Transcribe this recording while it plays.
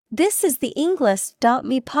This is the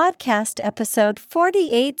Englist.me podcast episode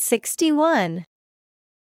 4861.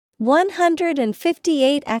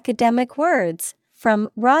 158 academic words from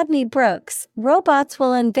Rodney Brooks. Robots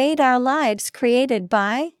will invade our lives, created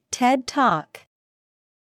by TED Talk.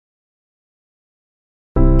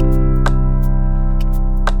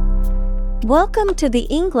 Welcome to the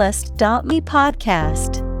Englist.me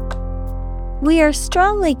podcast. We are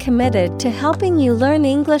strongly committed to helping you learn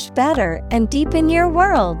English better and deepen your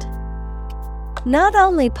world. Not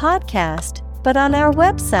only podcast, but on our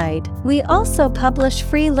website, we also publish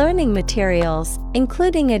free learning materials,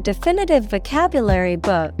 including a definitive vocabulary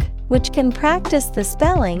book, which can practice the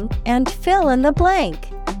spelling and fill in the blank.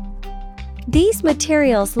 These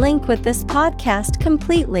materials link with this podcast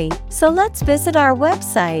completely, so let's visit our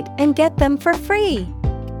website and get them for free.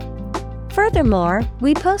 Furthermore,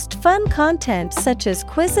 we post fun content such as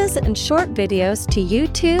quizzes and short videos to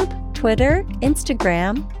YouTube, Twitter,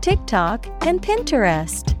 Instagram, TikTok, and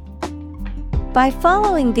Pinterest. By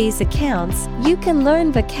following these accounts, you can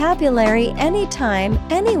learn vocabulary anytime,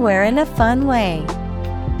 anywhere in a fun way.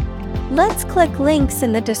 Let's click links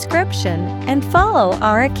in the description and follow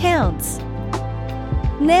our accounts.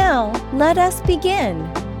 Now, let us begin.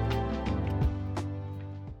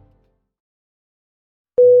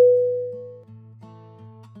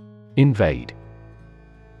 Invade.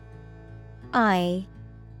 I-N-V-A-D-E.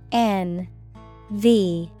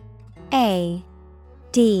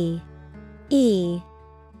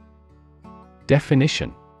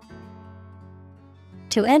 Definition: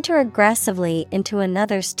 To enter aggressively into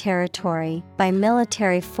another's territory by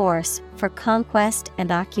military force for conquest and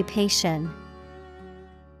occupation.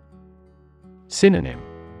 Synonym: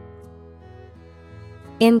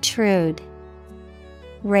 Intrude,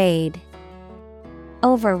 raid,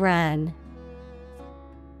 overrun.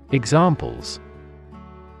 Examples: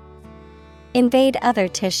 Invade other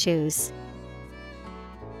tissues.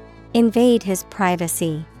 Invade his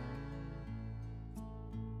privacy.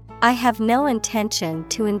 I have no intention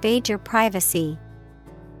to invade your privacy.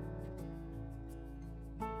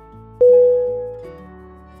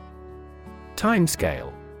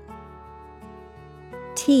 Timescale.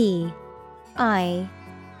 T-I-M-E-S-C-A-L-E.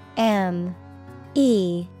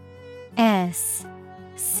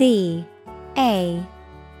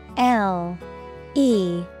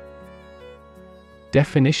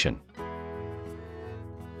 Definition: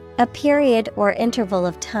 A period or interval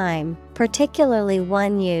of time, particularly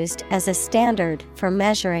one used as a standard for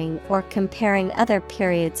measuring or comparing other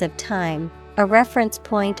periods of time, a reference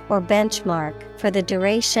point or benchmark for the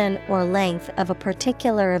duration or length of a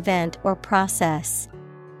particular event or process.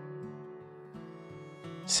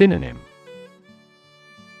 Synonym: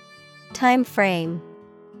 Time frame,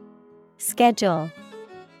 schedule,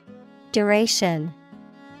 duration.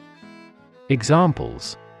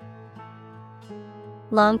 Examples: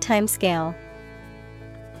 Long timescale,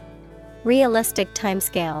 realistic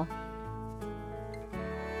timescale.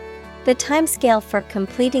 The timescale for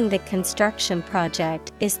completing the construction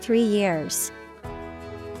project is 3 years.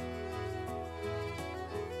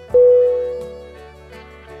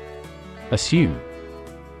 Assume.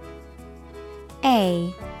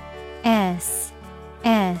 A-S-S-U-M-E.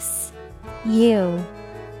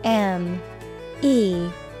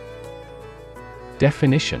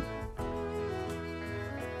 Definition: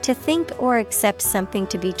 To think or accept something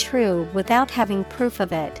to be true without having proof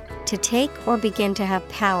of it, to take or begin to have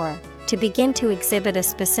power, to begin to exhibit a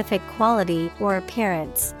specific quality or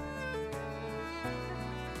appearance.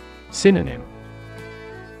 Synonym: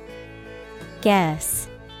 Guess,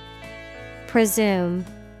 presume,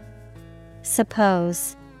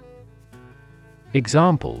 suppose.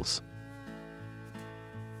 Examples: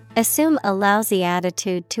 Assume a lousy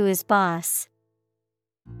attitude to his boss.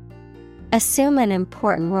 Assume an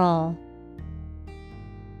important role.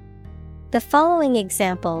 The following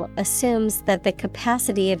example assumes that the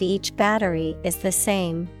capacity of each battery is the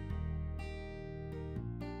same.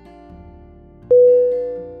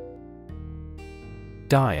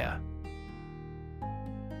 Dire.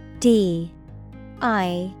 D-I-R-E.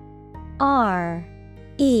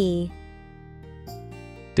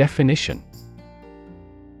 Definition: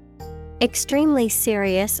 Extremely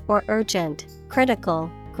serious or urgent, critical,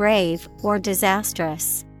 grave, or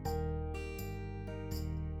disastrous.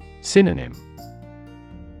 Synonym: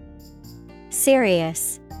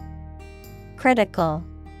 Serious, critical,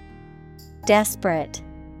 desperate.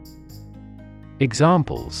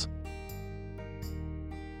 Examples: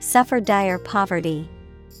 Suffer dire poverty.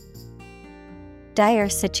 Dire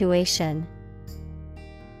situation.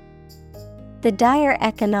 The dire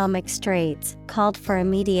economic straits called for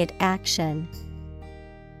immediate action.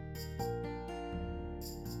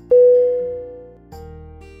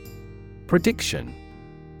 Prediction.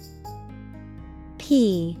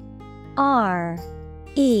 Prediction.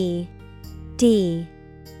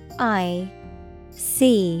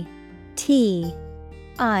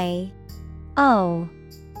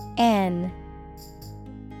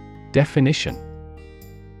 Definition.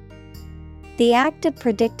 The act of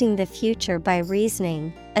predicting the future by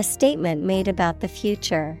reasoning, a statement made about the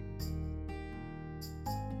future.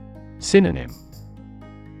 Synonym.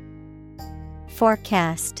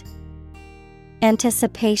 Forecast,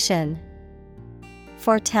 anticipation,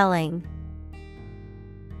 foretelling.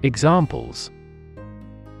 Examples.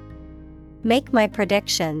 Make my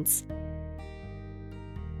predictions.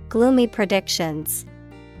 Gloomy predictions.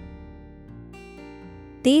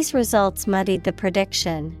 These results muddied the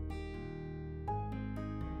prediction.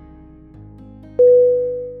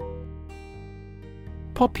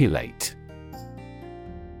 Populate.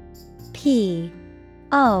 Populate.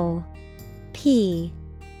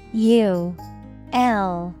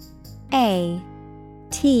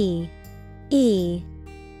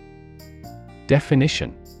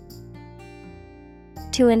 Definition.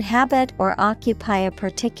 To inhabit or occupy a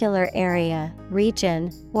particular area,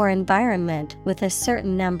 region, or environment with a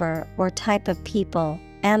certain number or type of people,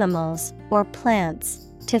 animals, or plants,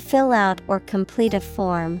 to fill out or complete a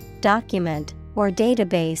form, document, or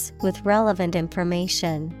database with relevant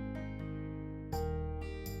information.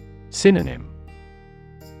 Synonym.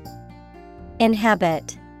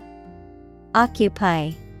 Inhabit,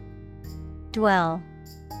 occupy, dwell.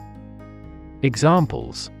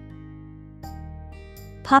 Examples.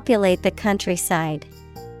 Populate the countryside.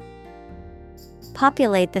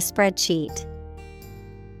 Populate the spreadsheet.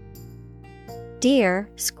 Deer,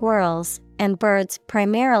 squirrels, and birds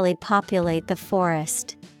primarily populate the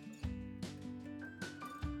forest.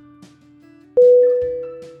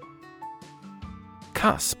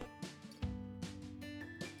 Cusp.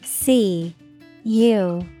 C-U-S-P.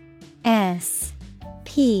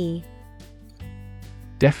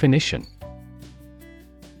 Definition.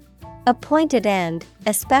 A pointed end,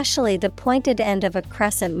 especially the pointed end of a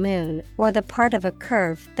crescent moon or the part of a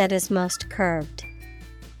curve that is most curved.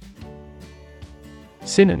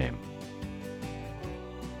 Synonym.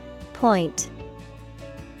 Point,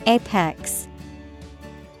 apex,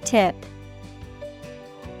 tip.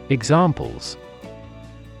 Examples.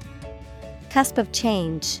 Cusp of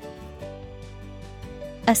change.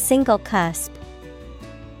 A single cusp.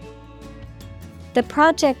 The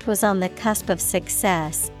project was on the cusp of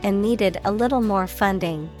success and needed a little more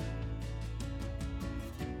funding.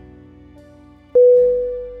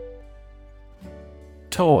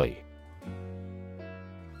 Toy.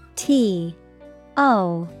 T-O-Y.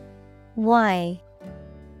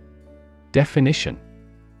 Definition.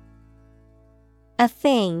 A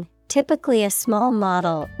thing, typically a small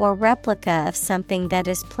model or replica of something that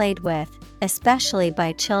is played with, especially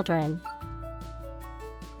by children.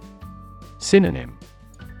 Synonym.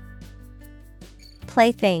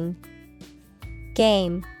 Plaything,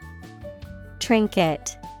 game,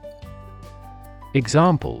 trinket.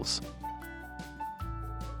 Examples.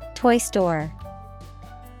 Toy store,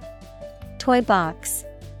 toy box.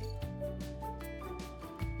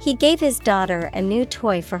 He gave his daughter a new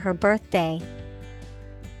toy for her birthday.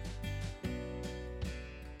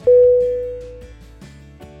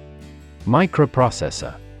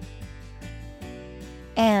 Microprocessor.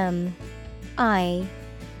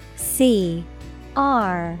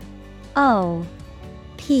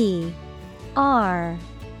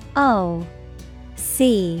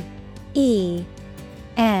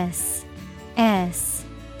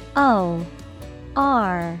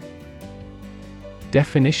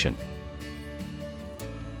 Definition.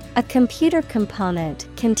 A computer component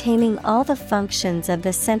containing all the functions of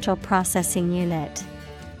the central processing unit.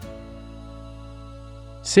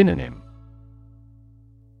 Synonym.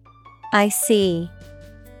 IC,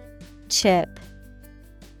 chip,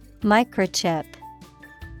 microchip.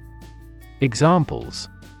 Examples.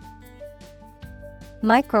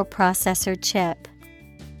 Microprocessor chip.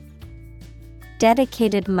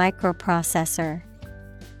 Dedicated microprocessor.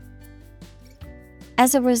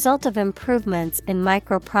 As a result of improvements in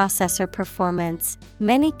microprocessor performance,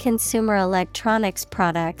 many consumer electronics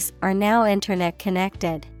products are now internet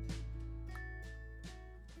connected.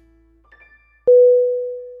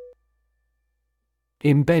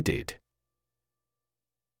 Embedded.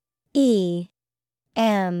 E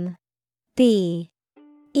M B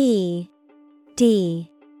E D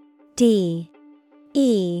D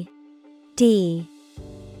E D.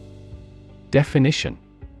 Definition.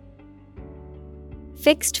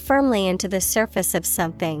 Fixed firmly into the surface of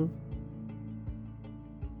something.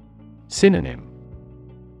 Synonym.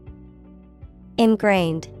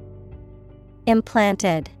 Ingrained,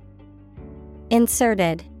 Implanted.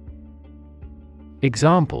 Inserted.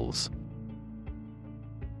 Examples: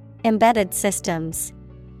 Embedded systems.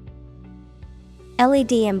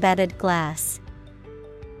 LED embedded glass.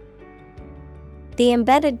 The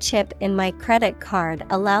embedded chip in my credit card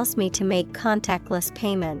allows me to make contactless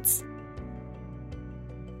payments.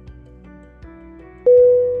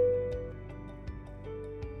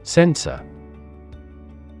 Sensor.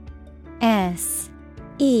 S-E-N-S-O-R.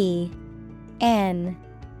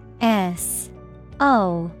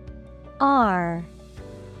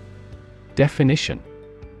 Definition: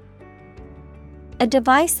 a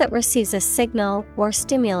device that receives a signal or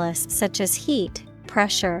stimulus such as heat,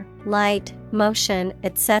 pressure, light, motion,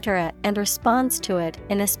 etc., and responds to it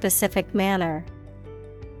in a specific manner.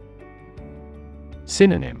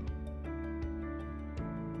 Synonym: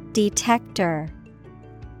 Detector.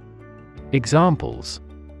 Examples: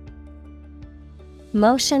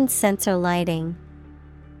 Motion sensor lighting.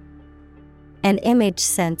 An image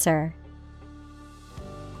sensor.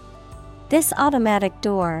 This automatic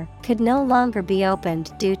door could no longer be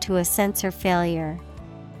opened due to a sensor failure.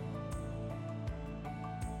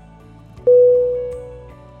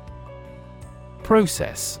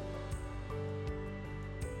 Process.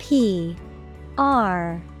 P-R-O-C-E-S-S.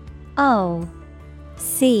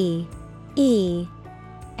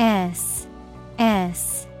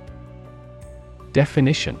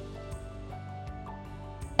 Definition: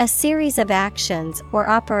 a series of actions or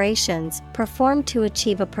operations performed to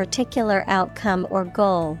achieve a particular outcome or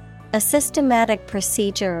goal, a systematic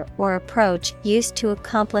procedure or approach used to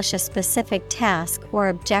accomplish a specific task or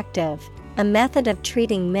objective, a method of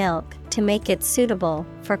treating milk to make it suitable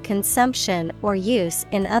for consumption or use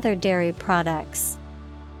in other dairy products.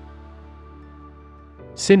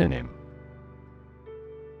 Synonym: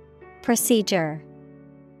 Procedure,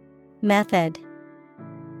 method,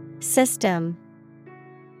 system.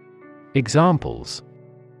 Examples: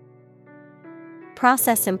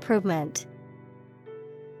 Process improvement.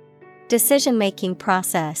 Decision-making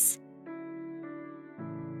process.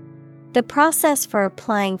 The process for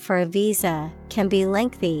applying for a visa can be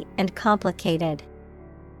lengthy and complicated.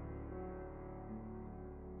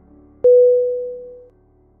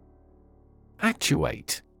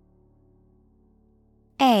 Actuate.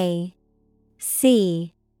 A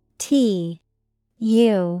C T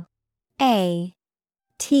U A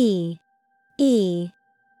T E.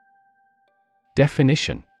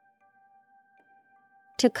 Definition: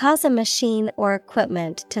 to cause a machine or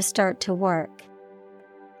equipment to start to work.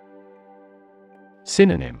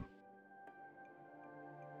 Synonym: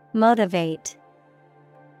 Motivate,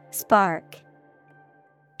 spark,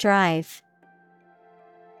 drive.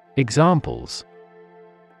 Examples: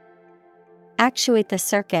 actuate the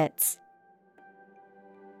circuits.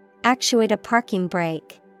 Actuate a parking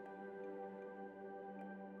brake.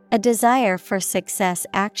 A desire for success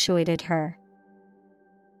actuated her.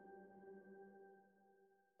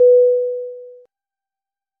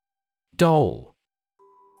 Dole.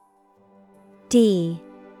 D-O-L-L.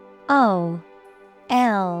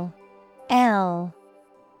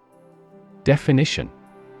 Definition: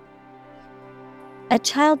 a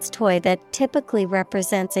child's toy that typically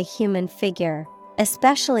represents a human figure,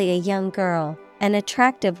 especially a young girl, an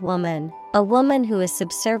attractive woman, a woman who is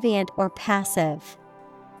subservient or passive.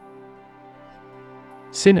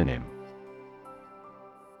 Synonym: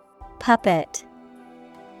 puppet,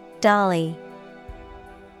 dolly,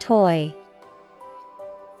 toy.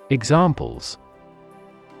 Examples: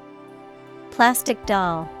 plastic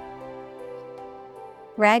doll,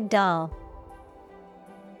 rag doll.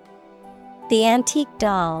 The antique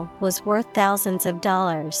doll was worth thousands of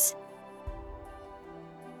dollars.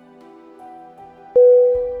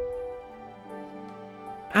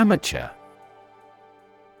 Amateur.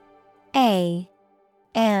 A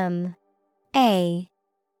M A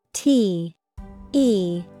T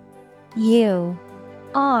E U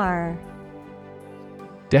R.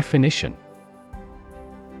 Definition: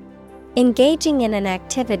 engaging in an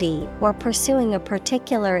activity or pursuing a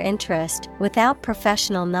particular interest without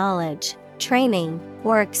professional knowledge, training,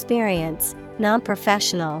 or experience,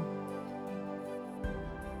 non-professional.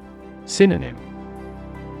 Synonym: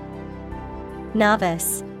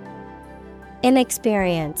 novice,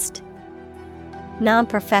 inexperienced,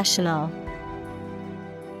 non-professional.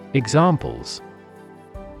 Examples: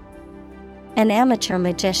 an amateur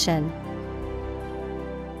magician,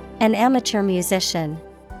 an amateur musician.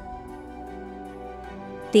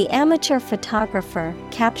 The amateur photographer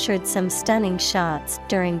captured some stunning shots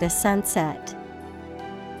during the sunset.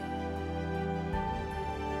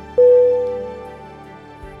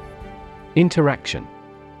 Interaction.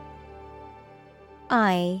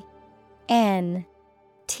 I N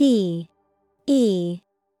T E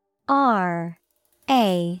R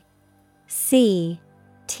A C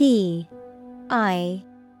T I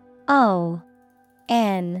O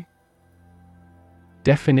N.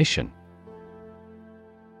 Definition: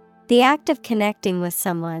 the act of connecting with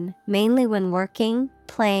someone, mainly when working,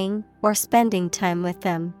 playing, or spending time with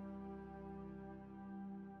them.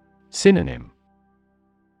 Synonym: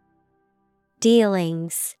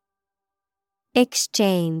 Dealings,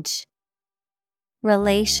 exchange,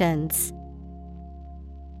 relations.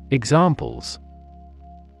 Examples: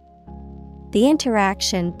 the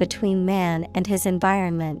interaction between man and his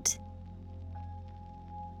environment.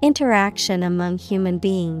 Interaction among human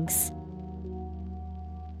beings.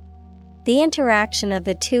 The interaction of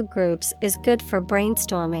the two groups is good for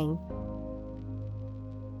brainstorming.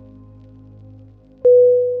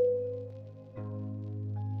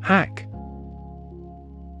 Hack.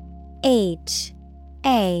 H-A-C-K.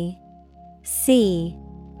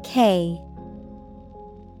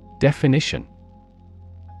 Definition: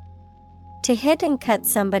 to hit and cut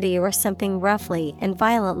somebody or something roughly and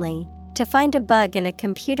violently, to find a bug in a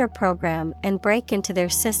computer program and break into their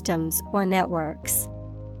systems or networks.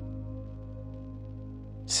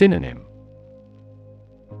 Synonym: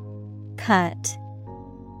 Cut,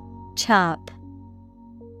 chop,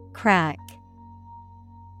 crack.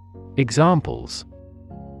 Examples: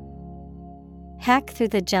 hack through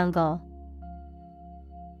the jungle.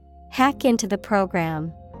 Hack into the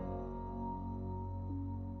program.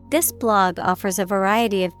 This blog offers a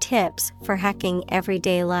variety of tips for hacking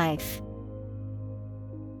everyday life.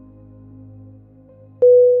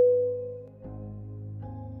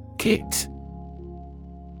 Kit.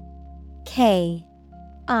 K-I-T.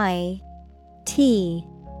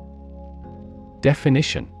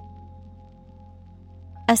 Definition: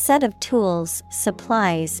 a set of tools,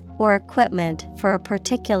 supplies, or equipment for a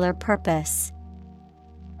particular purpose.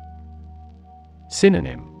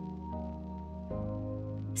 Synonym: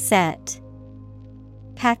 set,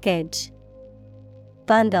 package,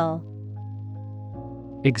 bundle.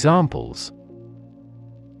 Examples: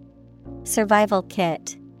 survival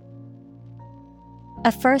kit.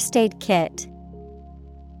 A first aid kit.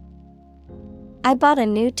 I bought a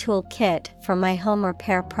new tool kit for my home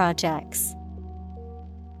repair projects.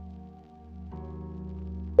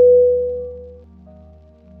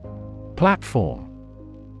 Platform.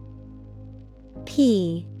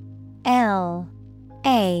 P L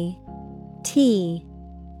A T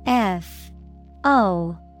F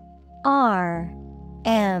O R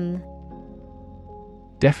M.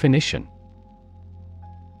 Definition: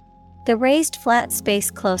 the raised flat space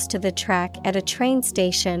close to the track at a train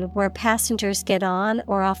station where passengers get on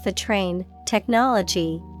or off the train.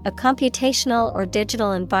 Technology, a computational or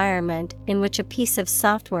digital environment in which a piece of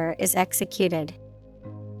software is executed.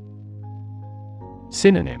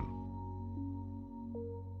 Synonym: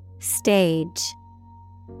 stage,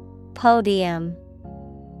 podium,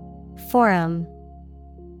 forum.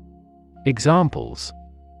 Examples: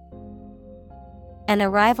 an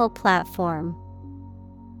arrival platform.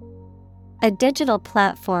 A digital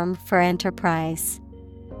platform for enterprise.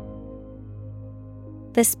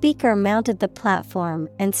 The speaker mounted the platform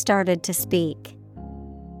and started to speak.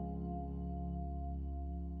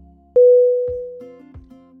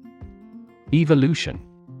 Evolution.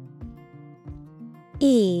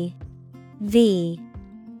 E V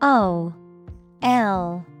O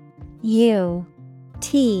L U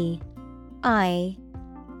T I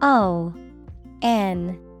O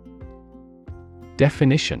N.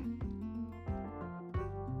 Definition: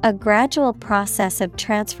 a gradual process of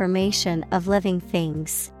transformation of living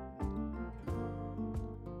things.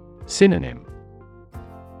 Synonym: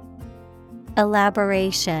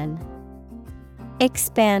 elaboration,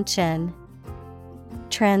 expansion,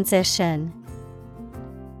 transition.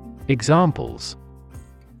 Examples: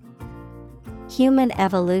 human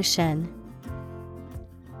evolution.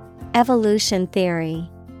 Evolution theory.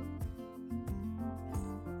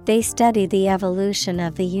 They study the evolution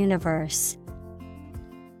of the universe.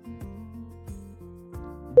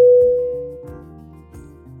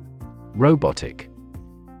 Robotic.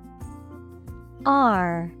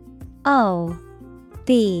 R O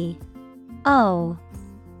B O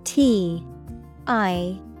T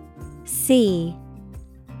I C.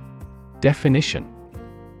 Definition: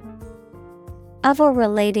 of or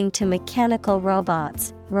relating to mechanical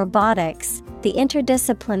robots, robotics, the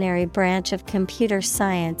interdisciplinary branch of computer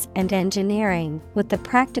science and engineering with the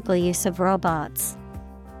practical use of robots.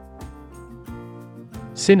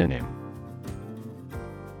 Synonym: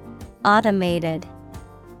 automated,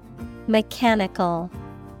 mechanical,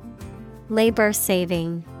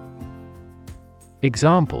 labor-saving.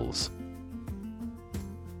 Examples: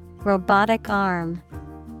 robotic arm,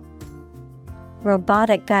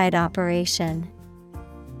 robotic guide operation.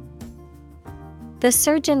 The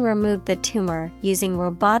surgeon removed the tumor using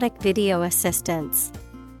robotic video assistance.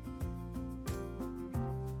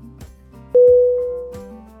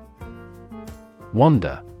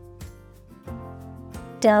 Wonder.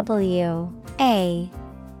 W-A-N-D-E-R.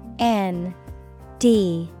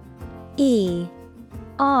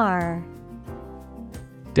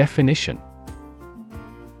 Definition.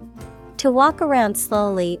 To walk around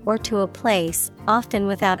slowly or to a place, often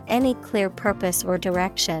without any clear purpose or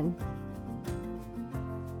direction.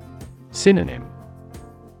 Synonym.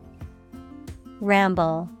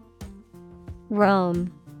 Ramble,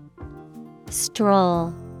 roam,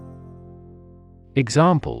 stroll.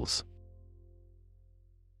 Examples.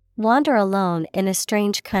 Wander alone in a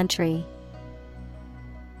strange country.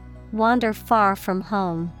 Wander far from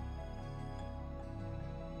home.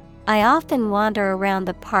 I often wander around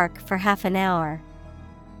the park for half an hour.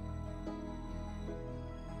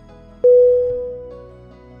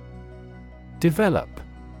 Develop.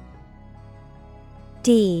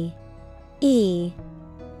 D-E-V-E-L-O-P.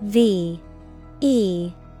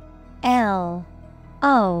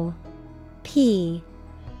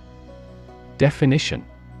 Definition.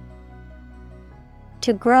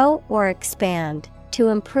 To grow or expand, to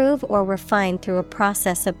improve or refine through a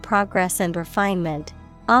process of progress and refinement,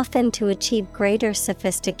 often to achieve greater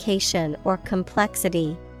sophistication or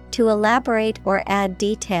complexity, to elaborate or add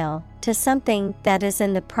detail to something that is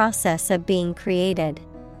in the process of being created.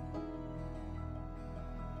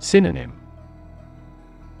 Synonym.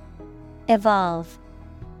 Evolve,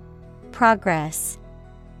 progress,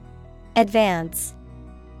 advance.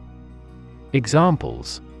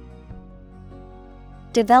 Examples.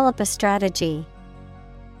 Develop a strategy.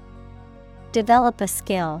 Develop a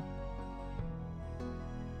skill.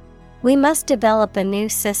 We must develop a new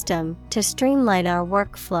system to streamline our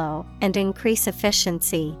workflow and increase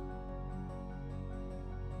efficiency.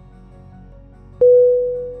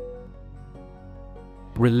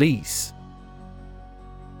 Release.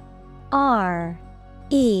 R-E-L-E-A-S-E.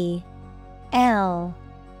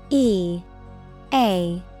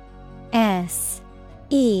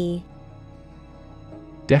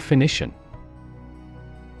 Definition.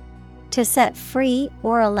 To set free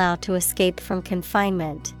or allow to escape from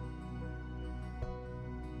confinement.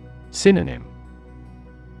 Synonym.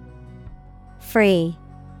 Free,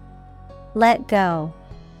 let go,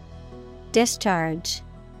 discharge.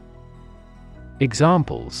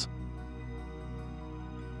 Examples.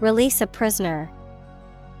 Release a prisoner.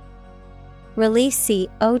 Release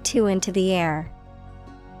CO2 into the air.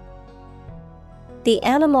 The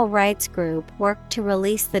animal rights group worked to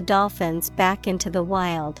release the dolphins back into the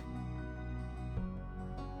wild.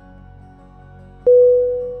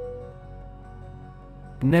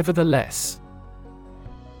 Nevertheless.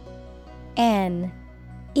 Nevertheless.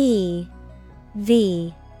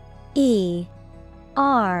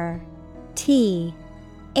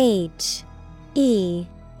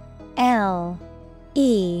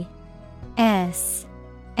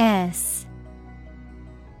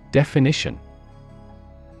 Definition.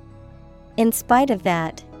 In spite of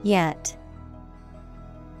that, yet.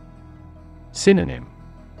 Synonym.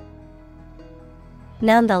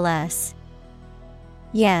 Nonetheless.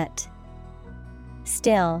 Yet.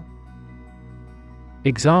 Still.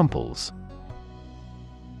 Examples.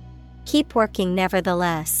 Keep working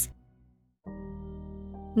nevertheless.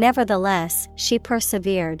 Nevertheless, she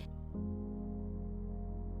persevered.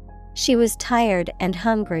 She was tired and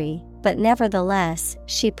hungry, but nevertheless,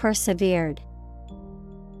 she persevered.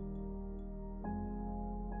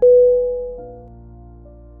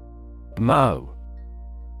 Mow.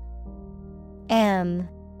 M-O-W.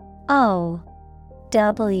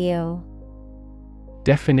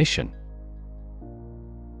 Definition.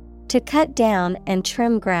 To cut down and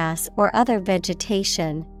trim grass or other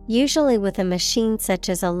vegetation, usually with a machine such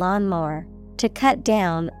as a lawnmower, to cut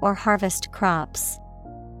down or harvest crops.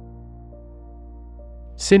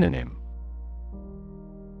 Synonym.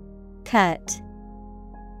 Cut,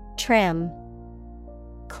 trim,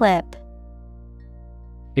 clip.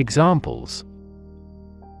 Examples.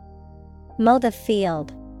 Mow the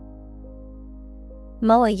field.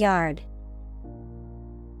 Mow a yard.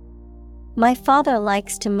 My father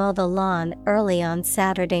likes to mow the lawn early on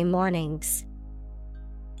Saturday mornings.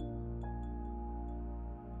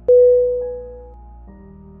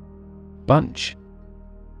 Bunch.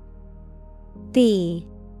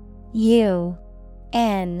 B-U-N-C-H.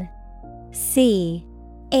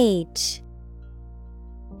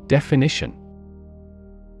 Definition.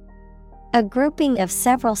 A grouping of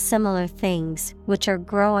several similar things which are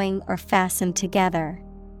growing or fastened together.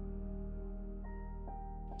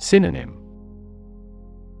 Synonym.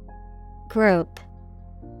 Group,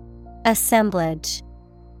 assemblage,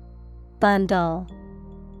 bundle.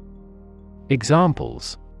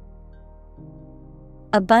 Examples: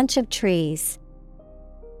 A bunch of trees.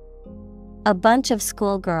 A bunch of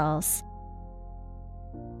schoolgirls.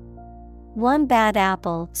 One bad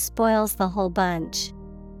apple spoils the whole bunch.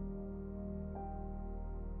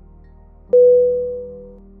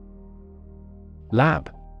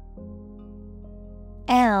 Lab.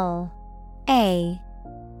 L-A-B.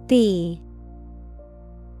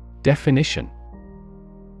 Definition: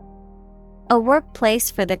 A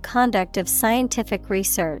workplace for the conduct of scientific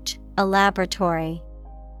research, a laboratory.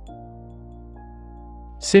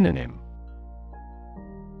 Synonym: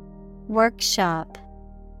 Workshop,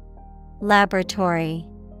 laboratory,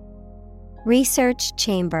 research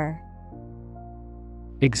chamber.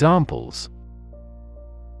 Examples: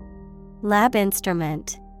 Lab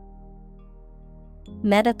instrument,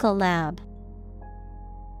 medical lab.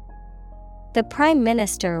 The Prime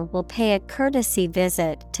Minister will pay a courtesy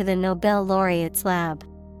visit to the Nobel laureate's lab.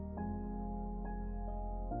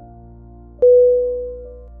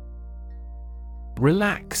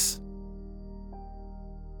 Relax.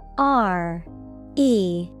 R-E-L-A-X.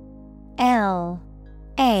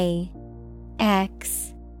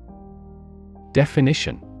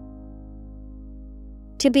 Definition: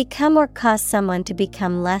 To become or cause someone to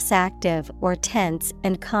become less active or tense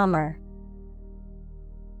and calmer.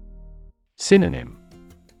 Synonym: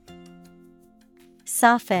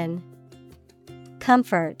 Soften,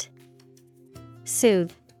 comfort,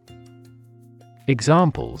 soothe.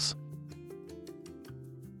 Examples: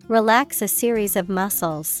 Relax a series of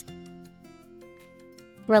muscles.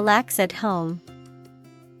 Relax at home.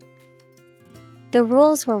 The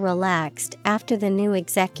rules were relaxed after the new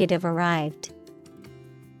executive arrived.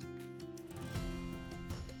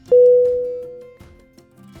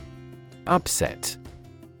 Upset.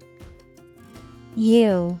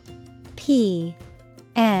 U-P-S-E-T.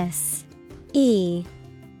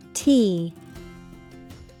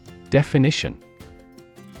 Definition: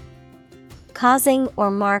 causing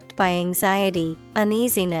or marked by anxiety,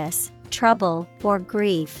 uneasiness, trouble, or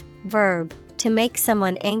grief. Verb, to make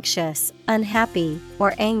someone anxious, unhappy,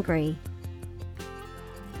 or angry.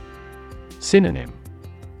 Synonym: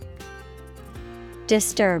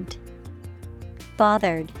 Disturbed,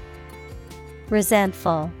 bothered,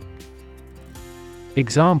 resentful.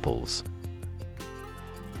 Examples: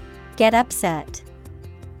 Get upset.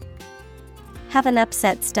 Have an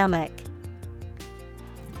upset stomach.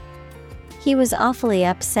 He was awfully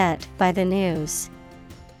upset by the news.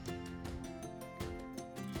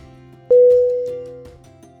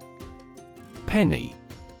 Penny.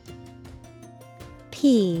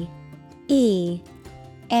 P-E-N-N-Y.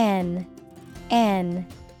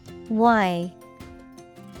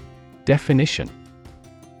 Definition: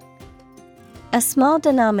 a small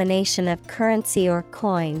denomination of currency or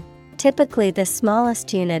coin, typically the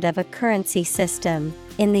smallest unit of a currency system.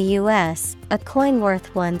 In the U.S., a coin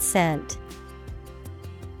worth 1 cent.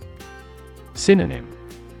 Synonym: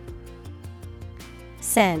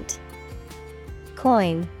 Cent,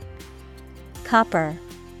 coin, copper.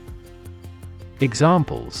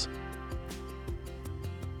 Examples: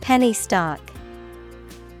 Penny stock.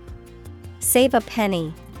 Save a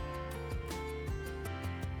penny.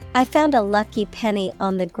 I found a lucky penny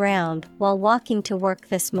on the ground while walking to work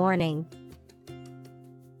this morning.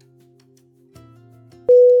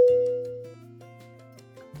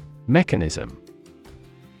 Mechanism.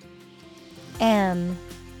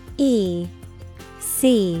 M-E-C-H-A-N-I-S-M.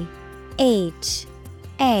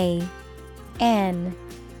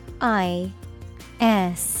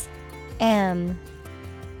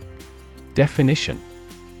 Definition: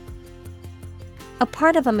 a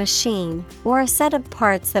part of a machine, or a set of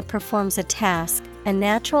parts that performs a task, a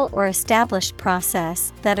natural or established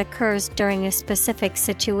process that occurs during a specific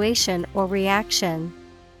situation or reaction.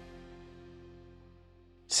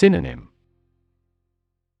 Synonym: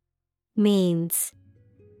 Means,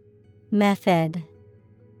 method,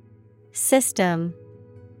 system.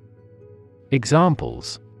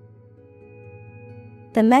 Examples: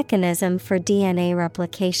 the mechanism for DNA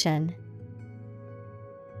replication.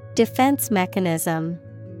 Defense mechanism.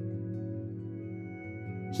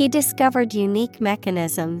 He discovered unique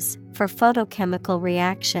mechanisms for photochemical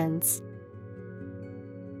reactions.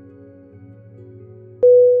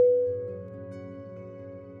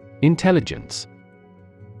 Intelligence.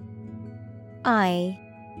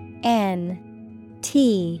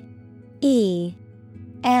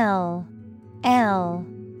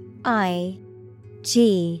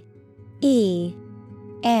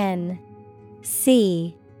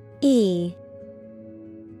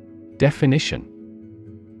 Definition: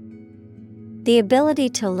 the ability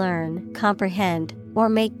to learn, comprehend, or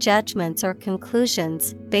make judgments or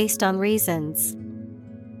conclusions based on reasons.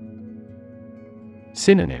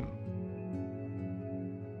 Synonym: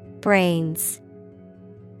 Brains,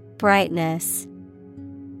 brightness,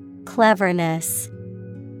 cleverness.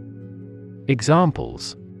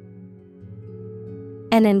 Examples: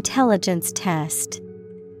 an intelligence test.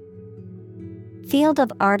 Field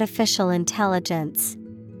of artificial intelligence.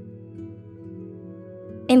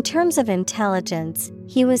 In terms of intelligence,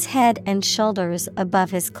 he was head and shoulders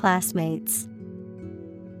above his classmates.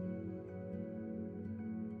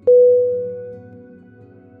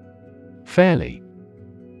 Fairly.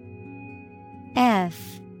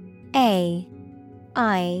 F-A-I-R-L-Y.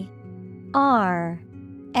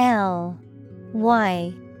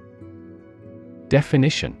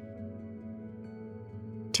 Definition: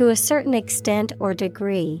 to a certain extent or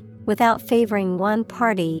degree, without favoring one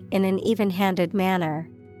party in an even-handed manner.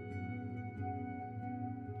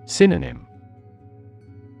 Synonym: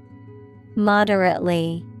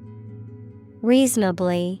 moderately,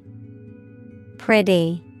 reasonably,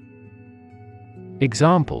 pretty.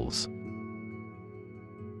 Examples: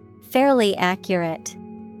 fairly accurate.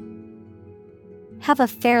 Have a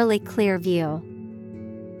fairly clear view.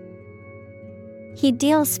 He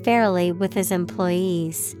deals fairly with his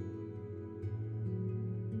employees.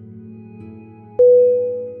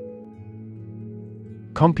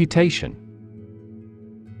 Computation.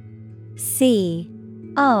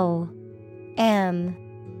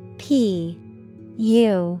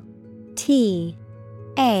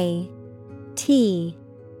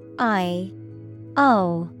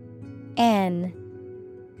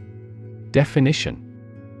 Definition: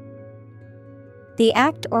 the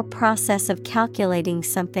act or process of calculating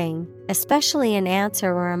something, especially an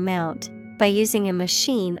answer or amount, by using a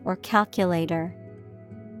machine or calculator.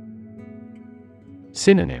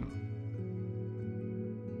 Synonym: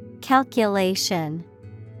 calculation,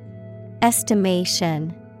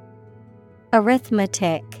 estimation,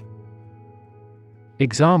 arithmetic.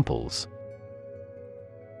 Examples: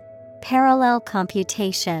 parallel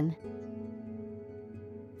computation,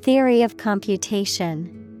 theory of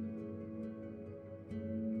computation.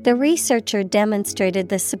 The researcher demonstrated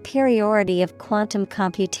the superiority of quantum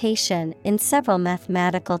computation in several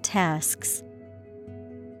mathematical tasks.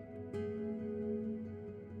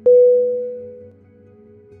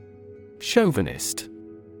 Chauvinist.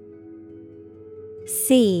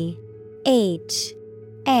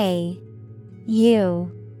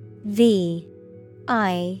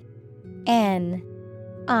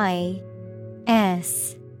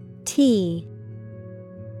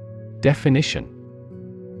 Definition: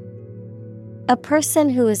 a person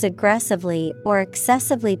who is aggressively or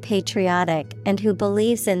excessively patriotic and who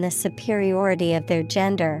believes in the superiority of their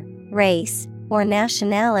gender, race, or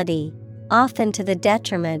nationality, often to the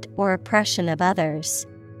detriment or oppression of others.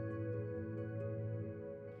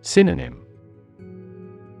 Synonym: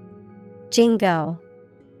 jingo,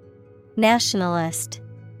 nationalist,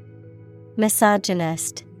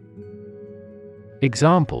 misogynist.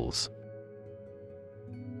 Examples: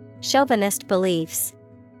 chauvinist beliefs,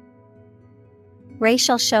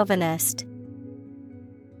 racial chauvinist.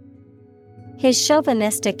 His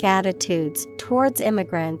chauvinistic attitudes towards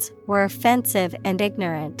immigrants were offensive and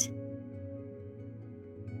ignorant.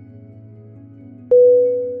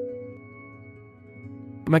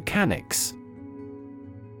 Mechanics.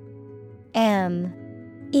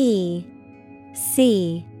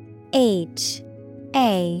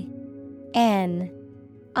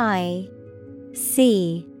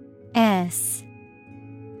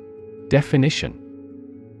 Definition: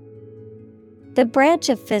 the branch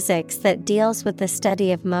of physics that deals with the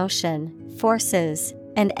study of motion, forces,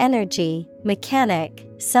 and energy. Mechanic,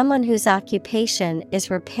 someone whose occupation is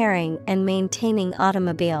repairing and maintaining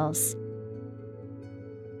automobiles.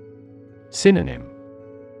 Synonym: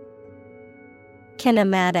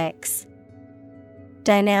 kinematics,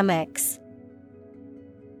 dynamics.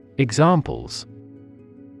 Examples: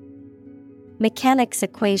 mechanics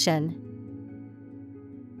equation,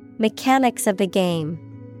 mechanics of the game.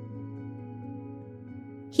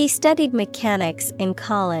 He studied mechanics in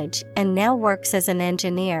college and now works as an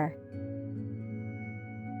engineer.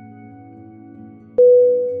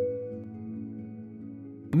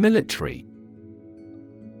 Military.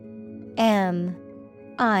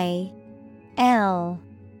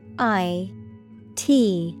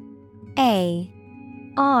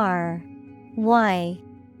 M-I-L-I-T-A-R-Y.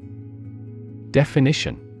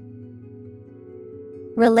 Definition: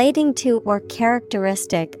 relating to or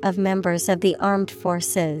characteristic of members of the armed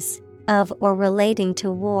forces, of or relating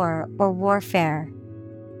to war or warfare.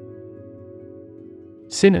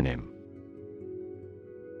 Synonym.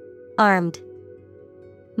 Armed,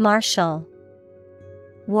 martial,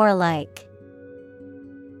 warlike.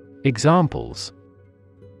 Examples.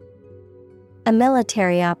 A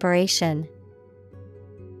military operation.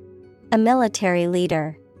 A military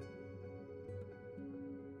leader.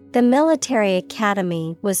 The military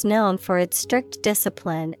academy was known for its strict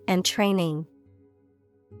discipline and training.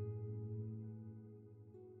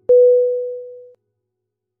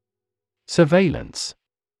 Surveillance.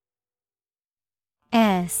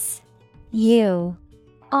 SURVEILLANCE.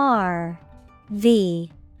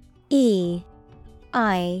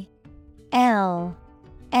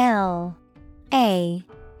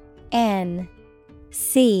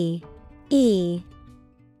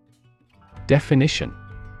 Definition.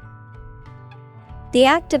 The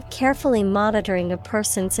act of carefully monitoring a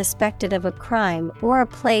person suspected of a crime or a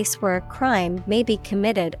place where a crime may be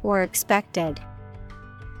committed or expected.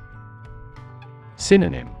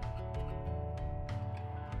 Synonym.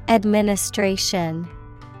 Administration,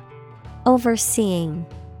 overseeing,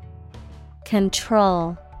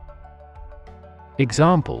 control.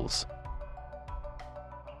 Examples.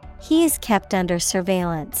 He is kept under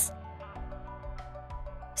surveillance.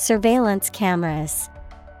 Surveillance cameras.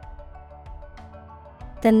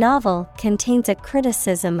 The novel contains a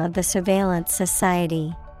criticism of the surveillance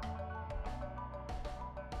society.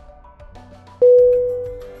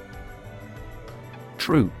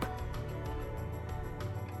 Troop.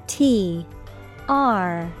 TROOP.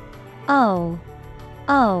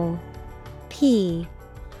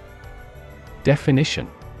 Definition.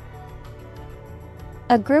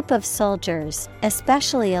 A group of soldiers,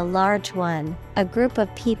 especially a large one, a group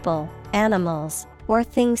of people, animals, or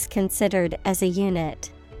things considered as a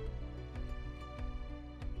unit.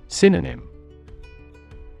 Synonym.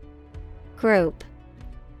 Group,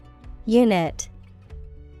 unit,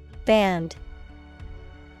 band.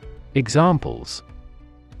 Examples.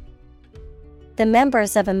 The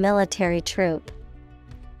members of a military troop.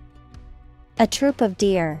 A troop of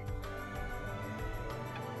deer.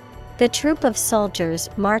 The troop of soldiers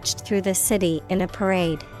marched through the city in a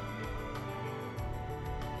parade.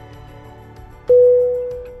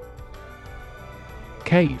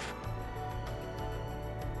 Cave.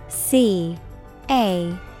 CAVE.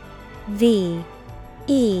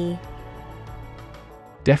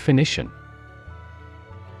 Definition.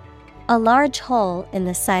 A large hole in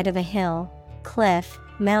the side of a hill, cliff,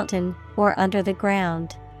 mountain, or under the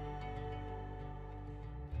ground.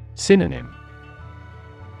 Synonym.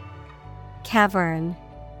 Cavern,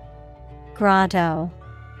 grotto,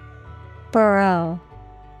 burrow.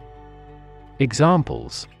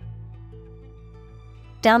 Examples.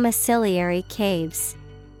 Domiciliary caves.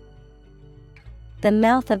 The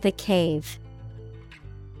mouth of the cave.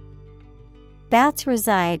 Bats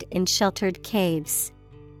reside in sheltered caves.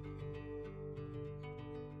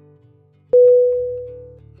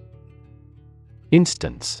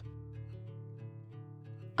 Instance.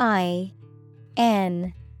 INSTANCE.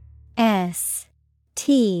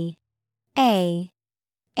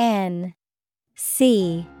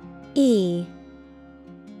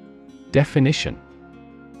 Definition.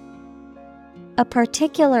 A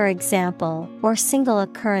particular example or single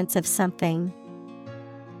occurrence of something.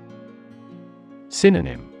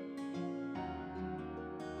 Synonym.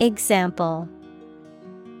 Example,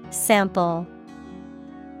 sample,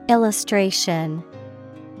 illustration.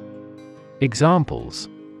 Examples.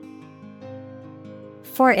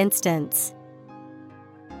 For instance.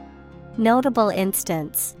 Notable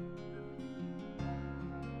instance.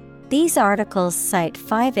 These articles cite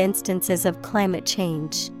 5 instances of climate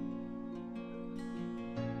change.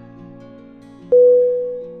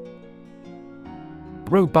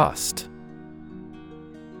 Robust.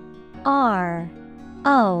 ROBUST.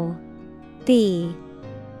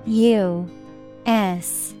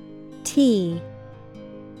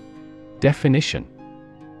 Definition.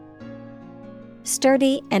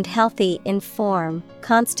 Sturdy and healthy in form,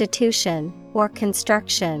 constitution, or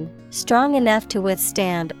construction, strong enough to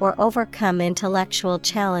withstand or overcome intellectual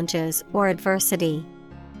challenges or adversity.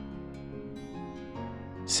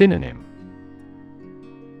 Synonym.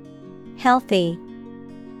 Healthy,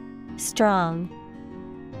 strong,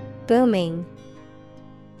 booming.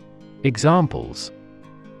 Examples.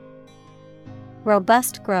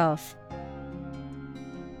 Robust growth.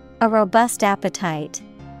 A robust appetite.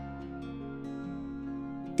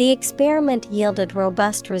 The experiment yielded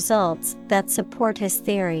robust results that support his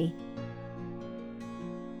theory.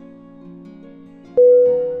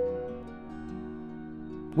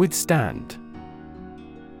 Withstand.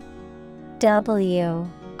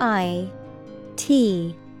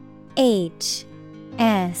 WITHSTAND.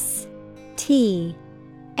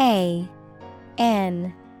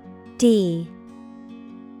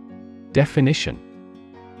 Definition: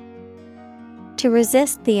 To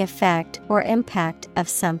resist the effect or impact of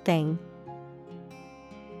something.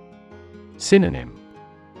 Synonym: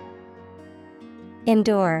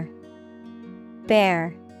 Endure,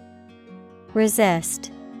 bear,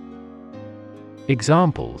 resist.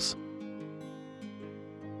 Examples: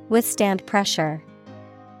 Withstand pressure,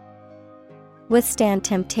 withstand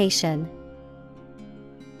temptation.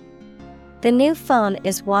 The new phone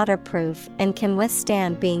is waterproof and can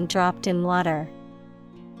withstand being dropped in water.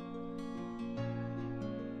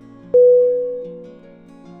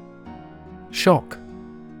 Shock.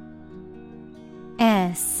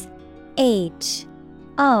 S-H-O-C-K.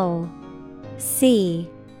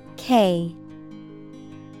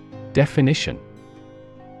 Definition: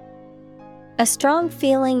 A strong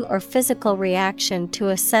feeling or physical reaction to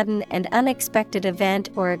a sudden and unexpected event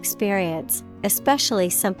or experience,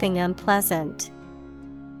 especially something unpleasant.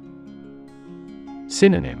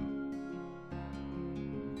 Synonym: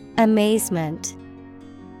 Amazement,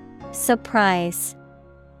 surprise,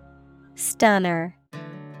 stunner.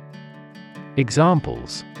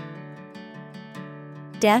 Examples: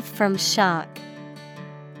 Death from shock,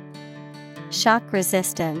 shock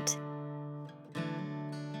resistant.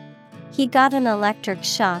 He got an electric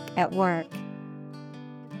shock at work.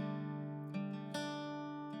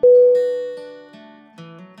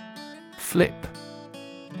 Flip.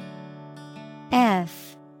 F-L-I-P.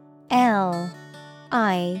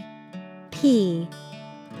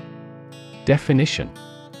 Definition: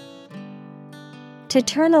 To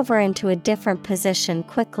turn over into a different position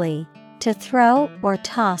quickly, to throw or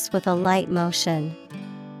toss with a light motion.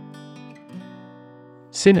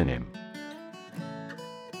 Synonym: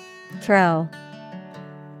 Throw,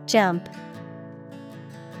 jump.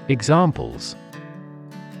 Examples: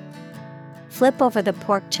 Flip over the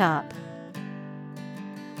pork chop.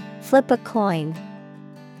 Flip a coin.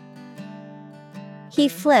 He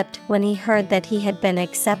flipped when he heard that he had been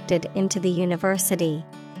accepted into the university.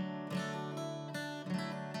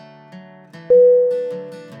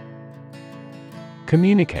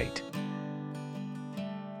 Communicate.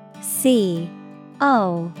 C-O-M-M-U-N-I-C-A-T-E.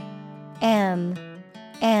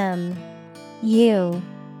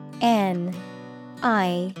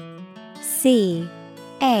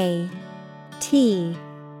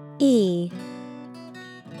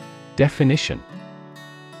 Definition: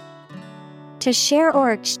 To share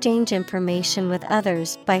or exchange information with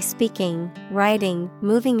others by speaking, writing,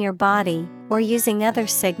 moving your body, or using other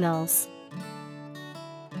signals.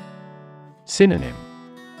 Synonym: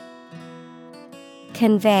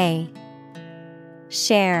 Convey,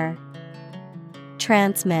 share,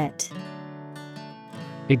 transmit.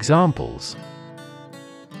 Examples: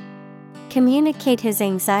 Communicate his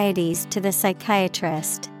anxieties to the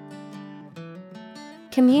psychiatrist.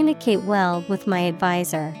 Communicate well with my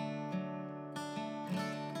advisor.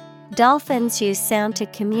 Dolphins use sound to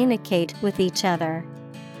communicate with each other.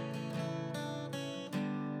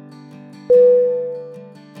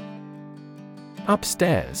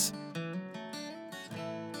 Upstairs.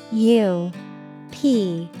 U-P-S-T-A-I-R-S.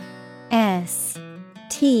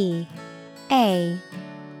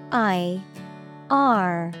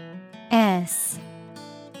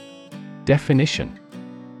 Definition: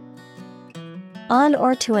 On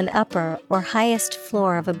or to an upper or highest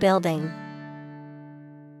floor of a building.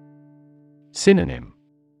 Synonym: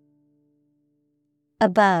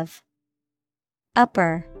 Above,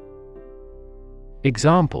 upper.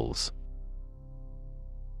 Examples: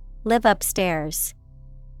 Live upstairs.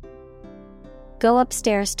 Go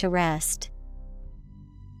upstairs to rest.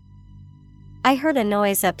 I heard a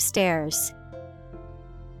noise upstairs.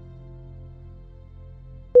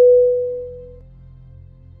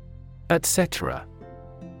 Etc.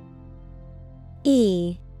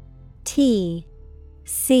 E T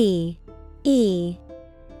C E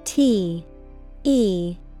T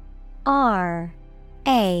E R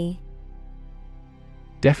A.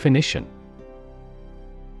 Definition: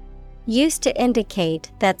 Used to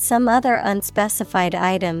indicate that some other unspecified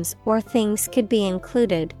items or things could be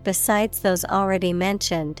included besides those already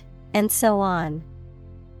mentioned, and so on.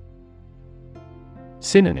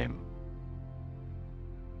 Synonym: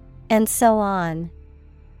 And so on.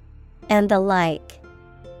 And the like.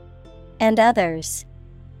 And others.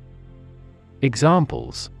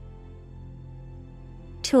 Examples: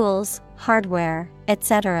 Tools, hardware,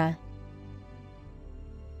 etc.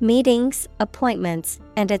 Meetings, appointments,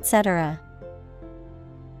 and etc.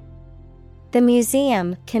 The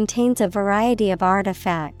museum contains a variety of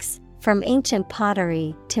artifacts, from ancient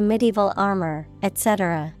pottery to medieval armor,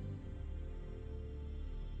 etc.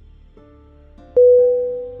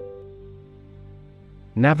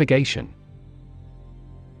 Navigation.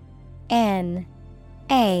 Navigation.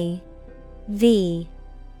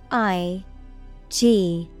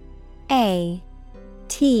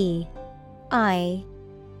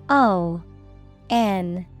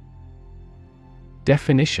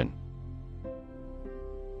 Definition.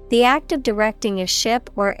 The act of directing a ship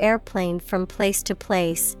or airplane from place to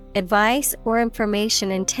place, advice or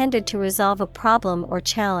information intended to resolve a problem or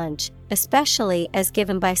challenge, especially as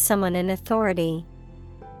given by someone in authority.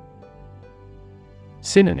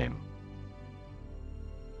 Synonym.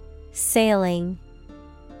 Sailing,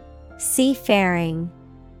 seafaring,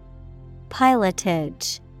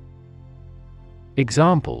 pilotage.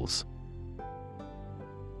 Examples.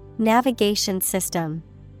 Navigation system.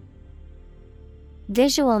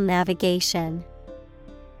 Visual navigation.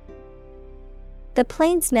 The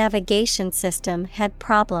plane's navigation system had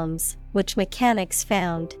problems, which mechanics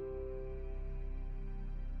found.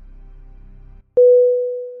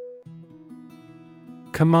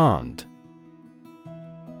 Command.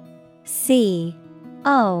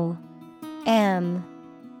 C-O-M-M-A-N-D.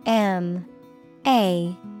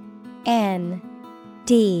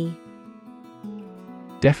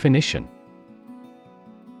 Definition.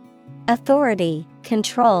 Authority,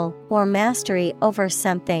 control, or mastery over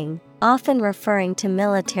something, often referring to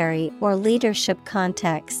military or leadership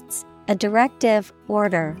contexts, a directive,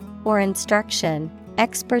 order, or instruction,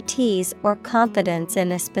 expertise or competence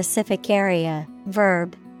in a specific area.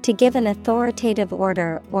 Verb, to give an authoritative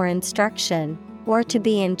order or instruction, or to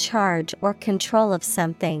be in charge or control of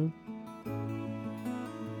something.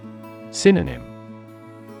 Synonym.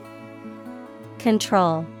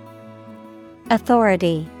 Control,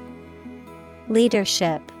 authority,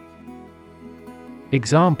 leadership.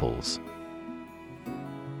 Examples.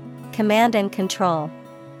 Command and control.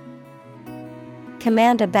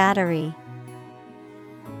 Command a battery.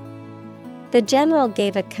 The general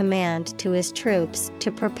gave a command to his troops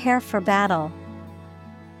to prepare for battle.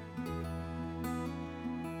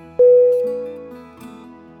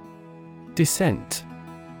 Descent.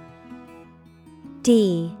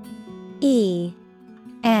 D-E-S-C-E-N-T.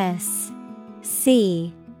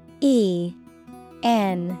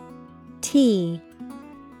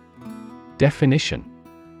 Definition.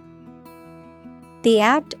 The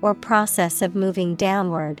act or process of moving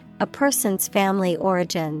downward, a person's family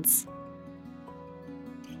origins.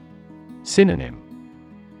 Synonym.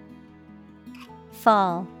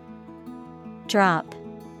 Fall, drop,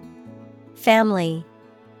 family.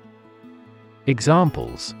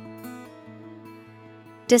 Examples.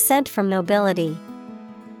 Descent from nobility.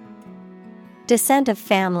 Descent of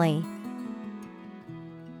family.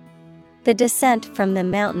 The descent from the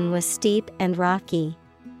mountain was steep and rocky.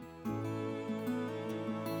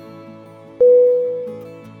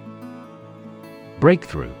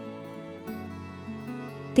 Breakthrough.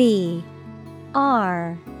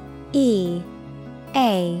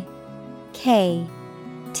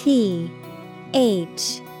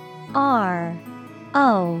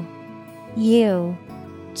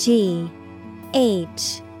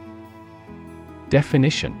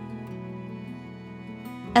 Definition.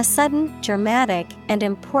 A sudden, dramatic, and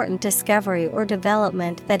important discovery or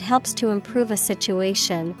development that helps to improve a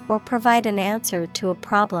situation or provide an answer to a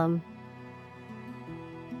problem.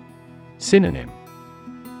 Synonym.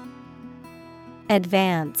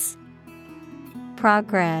 Advance,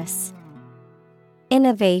 progress,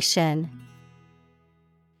 innovation.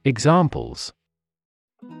 Examples.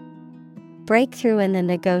 Breakthrough in the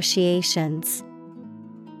negotiations.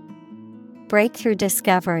 Breakthrough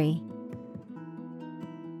discovery.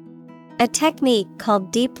 A technique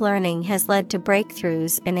called deep learning has led to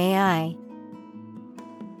breakthroughs in AI.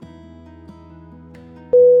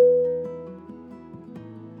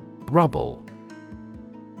 Rubble.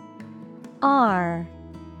 R-U-B-B-L-E.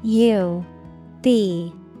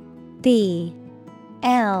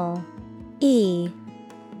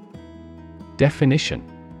 Definition.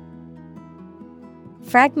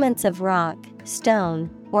 Fragments of rock, stone,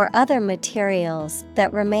 or other materials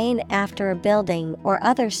that remain after a building or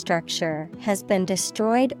other structure has been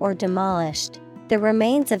destroyed or demolished, the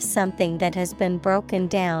remains of something that has been broken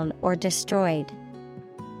down or destroyed.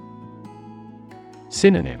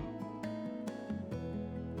 Synonym.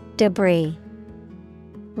 Debris,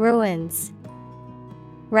 ruins,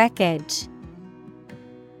 wreckage.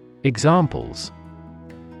 Examples.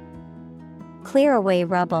 Clear away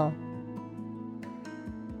rubble.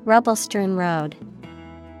 Rubble-strewn road.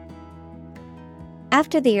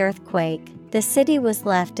 After the earthquake, the city was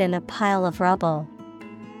left in a pile of rubble.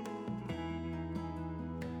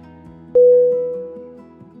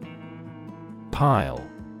 Pile.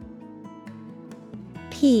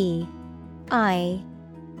 P-I-L-E.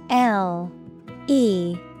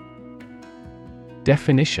 E.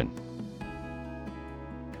 Definition: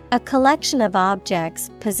 A collection of objects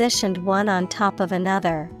positioned one on top of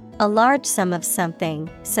another, a large sum of something,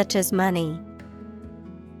 such as money.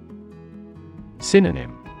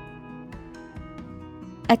 Synonym: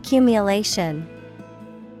 Accumulation,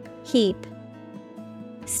 heap,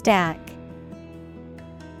 stack.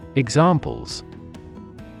 Examples: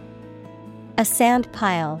 A sand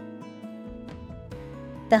pile.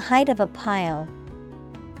 The height of a pile.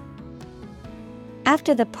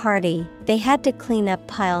 After the party, they had to clean up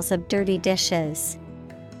piles of dirty dishes.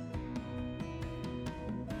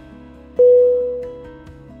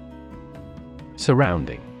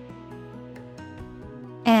 Surrounding.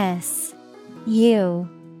 Surrounding.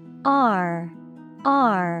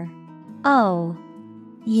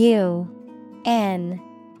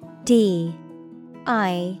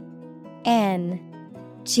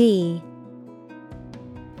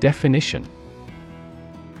 Definition: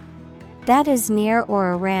 That is near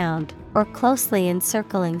or around, or closely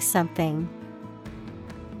encircling something.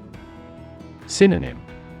 Synonym: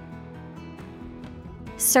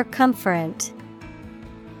 Circumferent,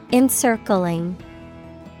 encircling,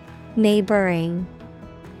 neighboring.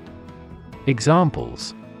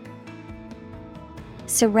 Examples: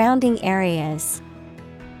 Surrounding areas.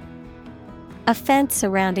 A fence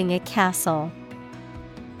surrounding a castle.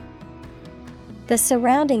 The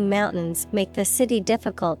surrounding mountains make the city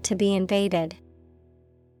difficult to be invaded.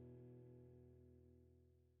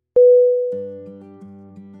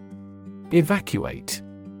 Evacuate.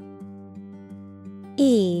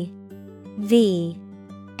 E-V-A-C-U-A-T-E.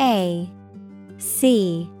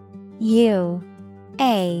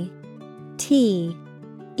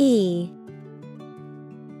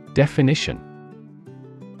 Definition: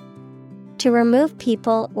 To remove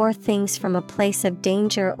people or things from a place of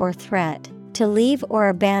danger or threat, to leave or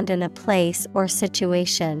abandon a place or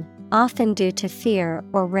situation, often due to fear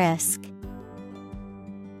or risk.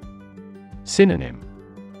 Synonym: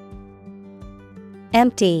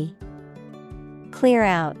 Empty, clear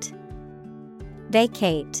out,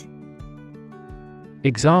 vacate.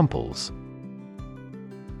 Examples: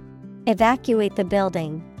 Evacuate the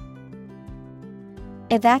building.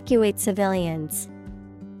 Evacuate civilians.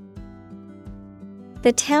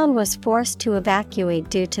 The town was forced to evacuate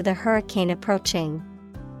due to the hurricane approaching.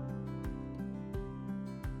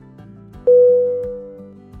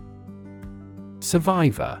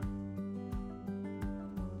 Survivor.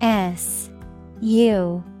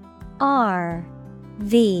 S-U-R-V-I-V-O-R.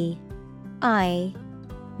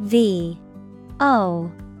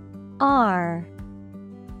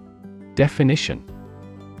 Definition: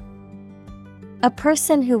 A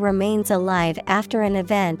person who remains alive after an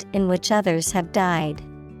event in which others have died.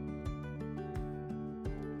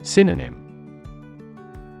 Synonym: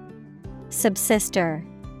 Subsister.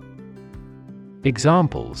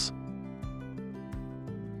 Examples: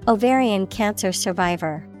 Ovarian cancer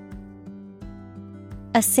survivor.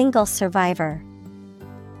 A single survivor.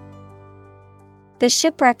 The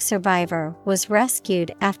shipwreck survivor was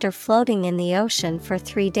rescued after floating in the ocean for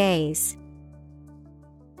 3 days.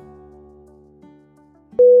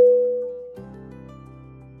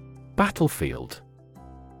 Battlefield.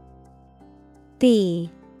 B-A-T-T-L-E-F-I-E-L-D.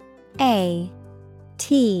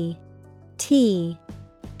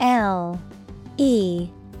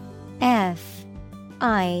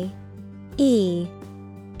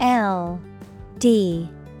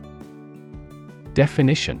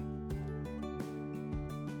 Definition: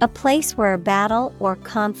 A place where a battle or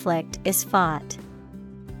conflict is fought.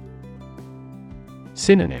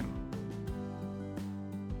 Synonym: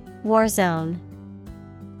 War zone,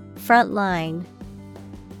 front line,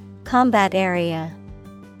 combat area.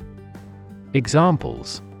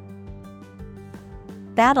 Examples: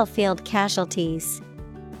 Battlefield casualties.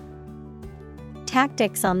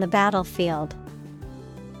 Tactics on the battlefield.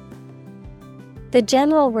 The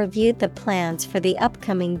general reviewed the plans for the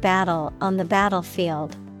upcoming battle on the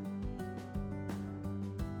battlefield.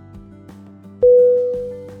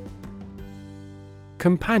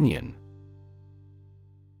 Companion.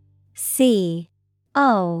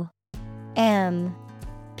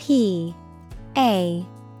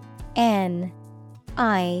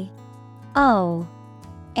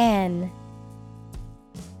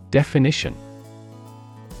 Definition: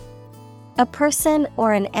 A person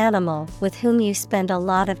or an animal with whom you spend a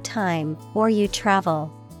lot of time or you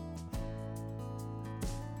travel.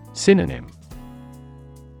 Synonym: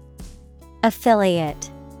 Affiliate,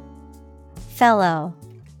 fellow,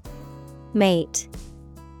 mate.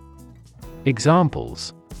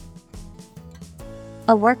 Examples: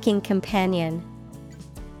 A working companion.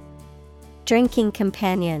 drinking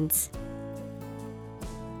companions.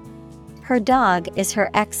 Her dog is her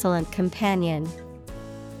excellent companion.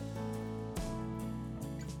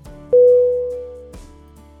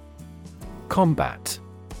 Combat.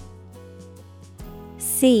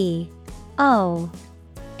 C-O-M-B-A-T.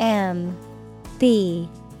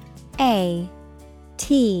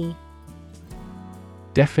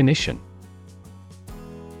 Definition: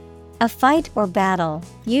 a fight or battle,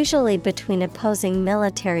 usually between opposing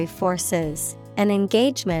military forces, an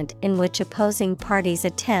engagement in which opposing parties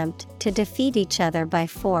attempt to defeat each other by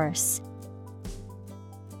force.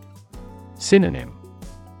 Synonym: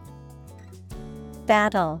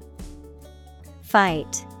 Battle,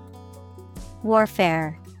 fight,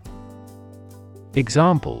 warfare.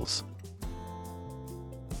 Examples: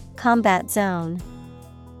 combat zone,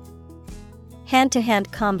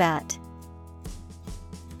 hand-to-hand combat.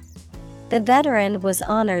 The veteran was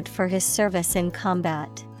honored for his service in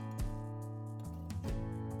combat.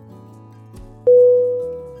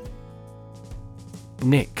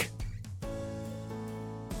 Nick.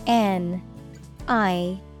 N-I-C-K.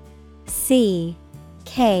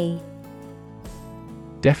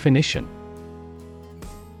 Definition: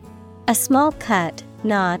 a small cut,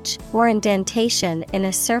 notch, or indentation in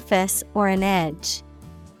a surface or an edge.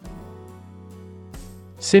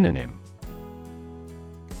 Synonym: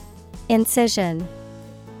 incision,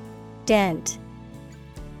 dent,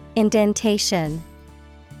 indentation.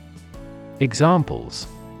 Examples: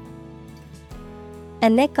 a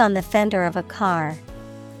nick on the fender of a car.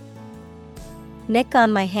 Nick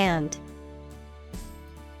on my hand.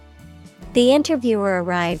 The interviewer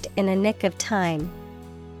arrived in a nick of time.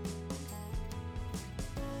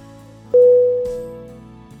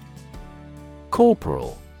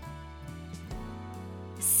 Corporal.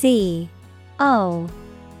 C-O-R-P-O-R-A-L.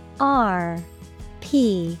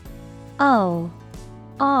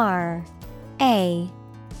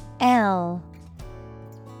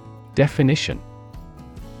 Definition: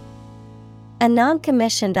 a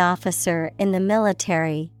non-commissioned officer in the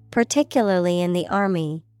military, particularly in the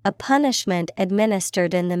army, a punishment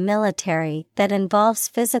administered in the military that involves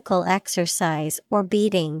physical exercise or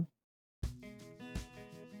beating.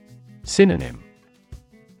 Synonym: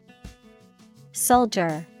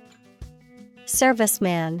 soldier,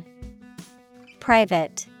 serviceman,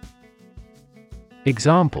 private.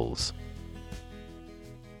 Examples: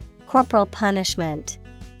 corporal punishment,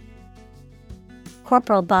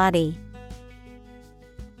 corporal body.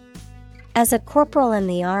 As a corporal in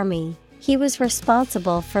the army, he was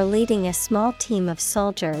responsible for leading a small team of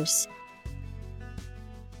soldiers.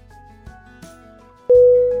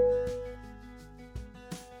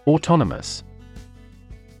 Autonomous.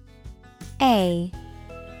 A-U-T-O-N-O-M-O-U-S.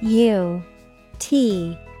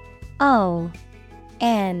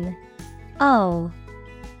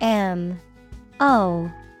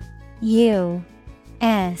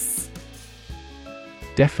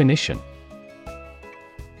 Definition: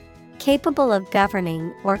 capable of governing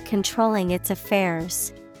or controlling its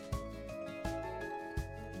affairs.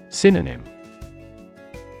 Synonym: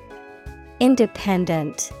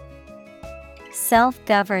 independent,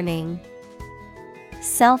 self-governing,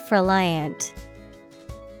 self-reliant.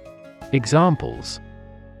 Examples: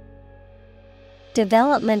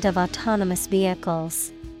 development of autonomous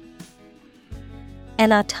vehicles,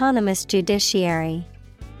 an autonomous judiciary.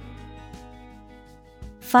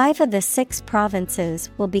 5 of the 6 provinces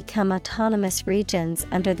will become autonomous regions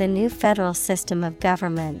under the new federal system of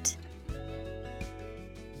government.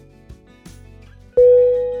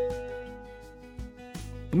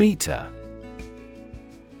 Meter.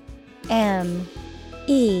 M-E-T-E-R.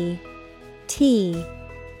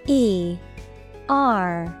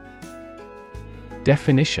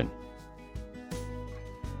 Definition: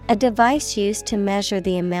 a device used to measure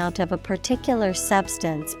the amount of a particular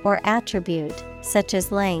substance or attribute, such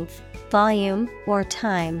as length, volume, or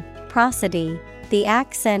time. Prosody, the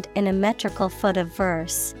accent in a metrical foot of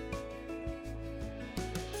verse.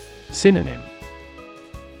 Synonym: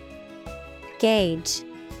 gauge,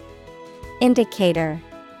 indicator,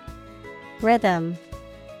 rhythm.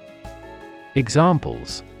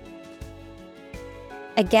 Examples: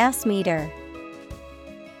 a gas meter,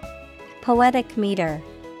 poetic meter.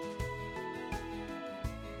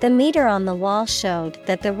 The meter on the wall showed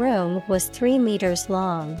that the room was 3 meters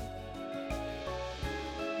long.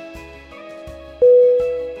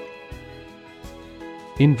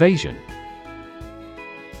 Invasion.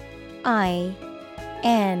 I-N-V-A-S-I-O-N.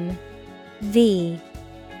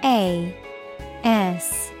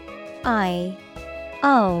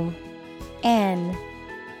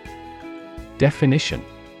 Definition: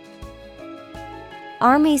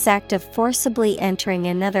 Armies act of forcibly entering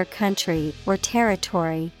another country or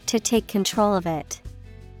territory to take control of it.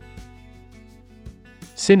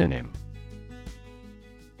 Synonym: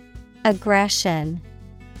 aggression,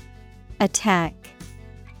 attack,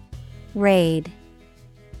 raid.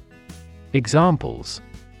 Examples: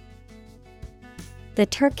 the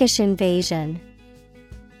Turkish invasion,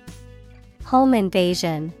 home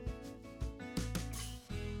invasion.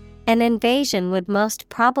 An invasion would most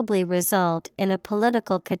probably result in a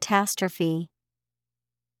political catastrophe.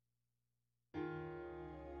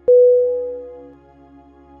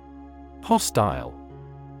 Hostile.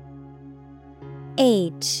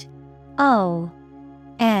 Hostile.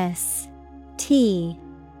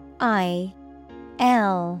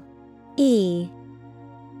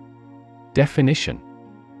 Definition: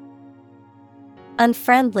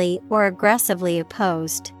 unfriendly or aggressively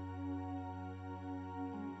opposed.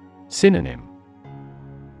 Synonym: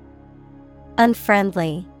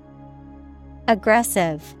 unfriendly,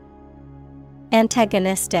 aggressive,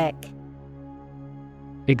 antagonistic.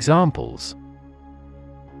 Examples: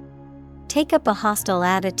 take up a hostile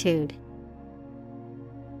attitude,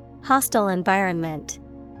 hostile environment.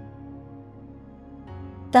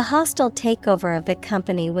 The hostile takeover of the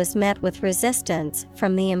company was met with resistance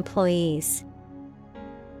from the employees.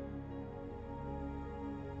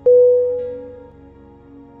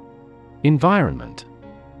 Environment.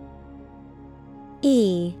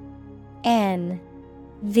 ENVIRONMENT.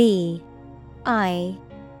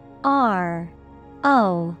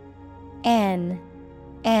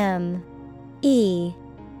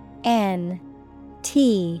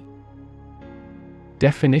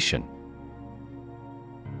 Definition: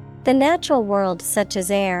 the natural world such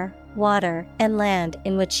as air, water, and land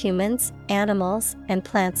in which humans, animals, and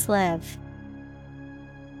plants live.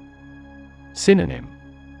 Synonym: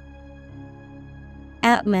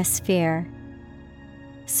 atmosphere,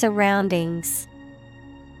 surroundings,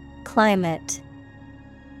 climate.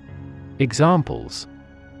 Examples: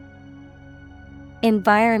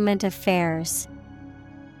 environment affairs,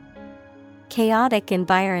 chaotic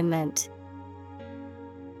environment.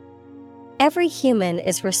 Every human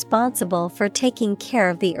is responsible for taking care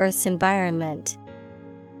of the Earth's environment.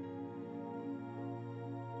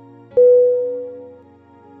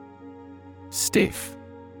 Stiff.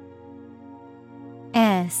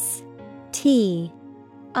 STIFF.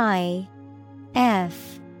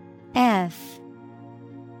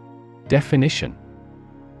 Definition: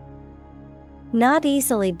 not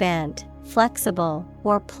easily bent, flexible,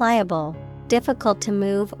 or pliable, difficult to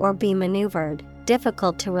move or be maneuvered,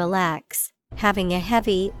 difficult to relax, having a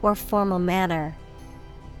heavy or formal manner.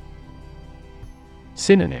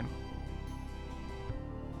 Synonym: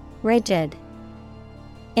 rigid,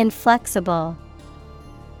 inflexible,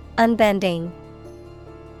 unbending.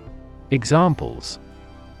 Examples: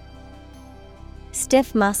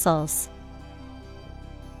 stiff muscles,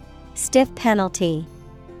 stiff penalty.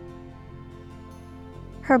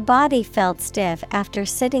 Her body felt stiff after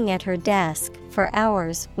sitting at her desk for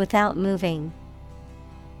hours without moving.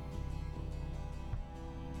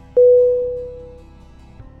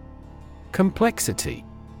 Complexity.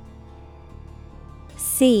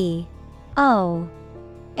 COMPLEXITY.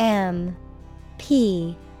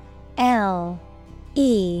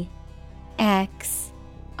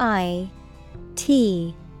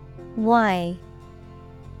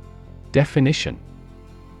 Definition: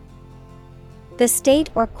 the state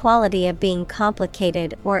or quality of being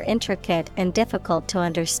complicated or intricate and difficult to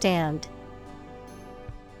understand.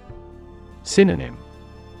 Synonym: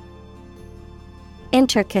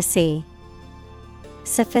 intricacy,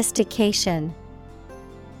 sophistication,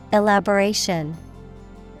 elaboration.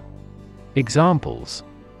 Examples: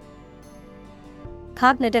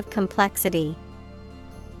 cognitive complexity,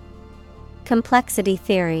 complexity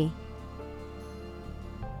theory.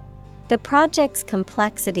 The project's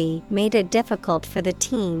complexity made it difficult for the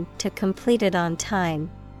team to complete it on time.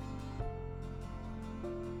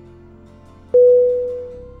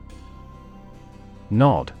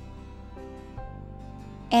 Nod.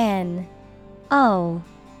 NOD.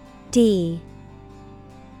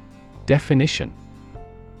 Definition: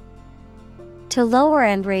 to lower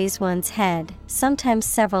and raise one's head, sometimes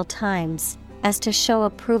several times, as to show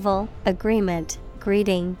approval, agreement,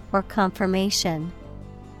 greeting, or confirmation.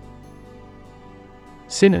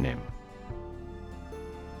 Synonym: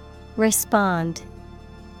 respond,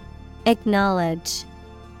 acknowledge,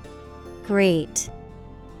 greet.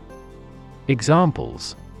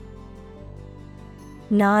 Examples: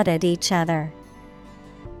 nod at each other,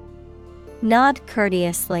 nod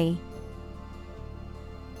courteously.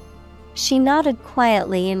 She nodded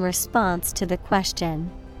quietly in response to the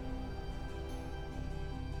question.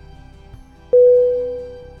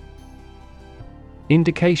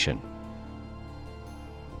 Indication.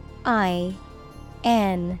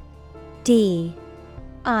 INDICATION.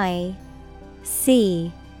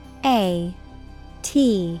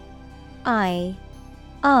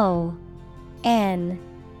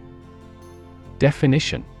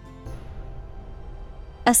 Definition.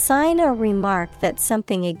 A sign or remark that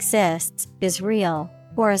something exists, is real,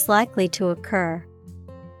 or is likely to occur.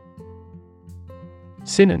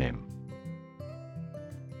 Synonym.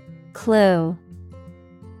 Clue,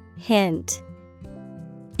 hint,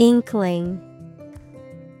 inkling.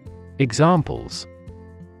 Examples.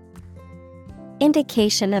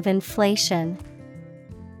 Indication of inflation.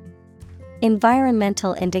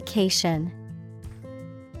 Environmental indication.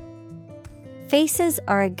 Faces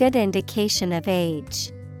are a good indication of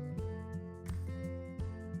age.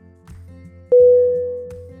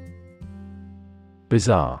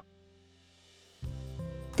 Bizarre.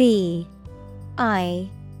 BIZARRE.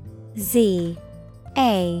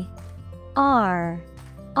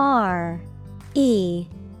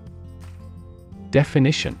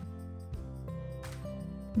 Definition.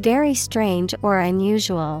 Very strange or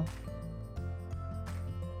unusual.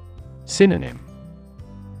 Synonym.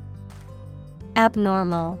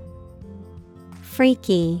 Abnormal,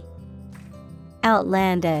 freaky,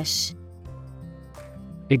 outlandish.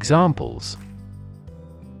 Examples.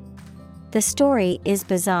 The story is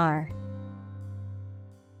bizarre.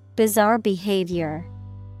 Bizarre behavior.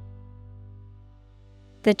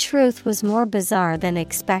 The truth was more bizarre than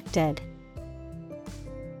expected.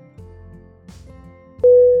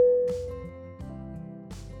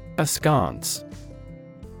 Askance.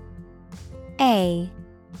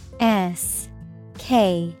 ASKANCE.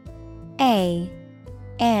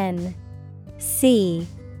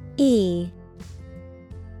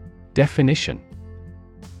 Definition.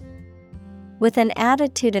 With an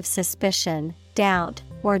attitude of suspicion, doubt,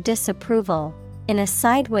 or disapproval, in a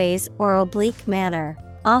sideways or oblique manner,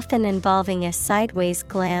 often involving a sideways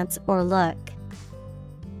glance or look.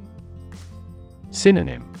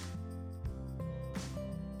 Synonym.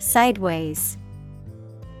 Sideways,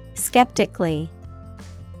 skeptically,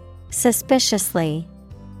 suspiciously.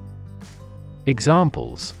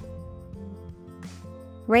 Examples.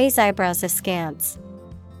 Raise eyebrows askance.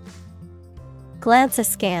 Glance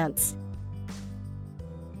askance.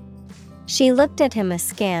 She looked at him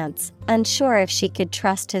askance, unsure if she could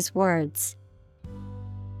trust his words.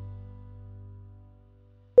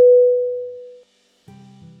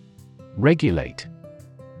 Regulate.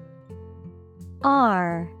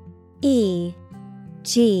 REGULate.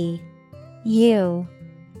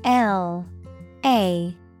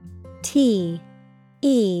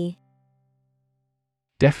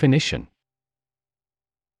 Definition.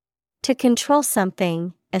 To control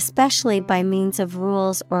something, especially by means of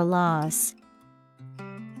rules or laws.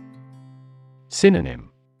 Synonym.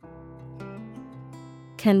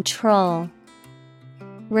 Control,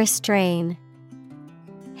 restrain,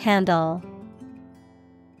 handle.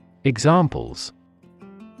 Examples.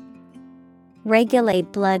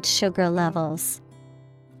 Regulate blood sugar levels.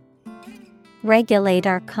 Regulate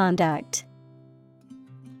our conduct.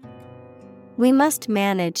 We must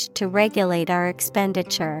manage to regulate our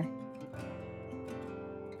expenditure.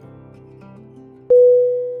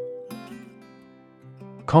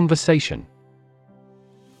 Conversation.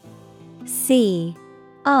 CONVERSATION.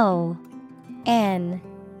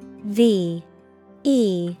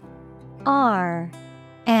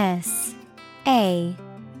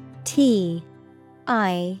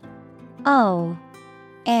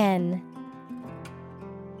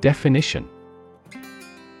 Definition.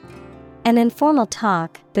 An informal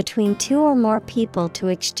talk between two or more people to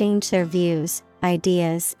exchange their views,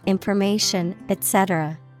 ideas, information,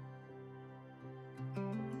 etc.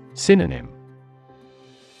 Synonym.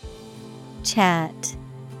 Chat,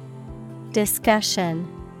 discussion,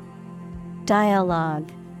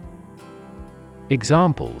 dialogue.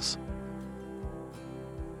 Examples.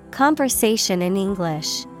 Conversation in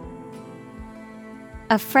English.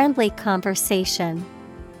 A friendly conversation.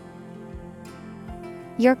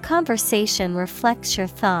 Your conversation reflects your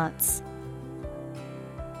thoughts.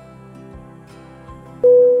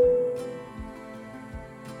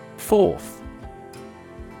 Fourth.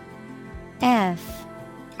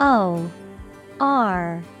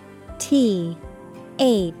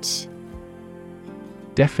 FORTH.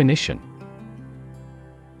 Definition.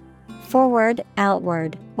 Forward,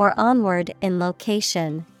 outward, or onward in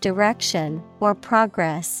location, direction, or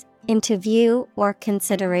progress, into view or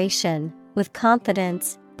consideration, with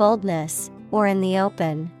confidence, boldness, or in the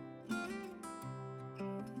open.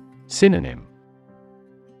 Synonym.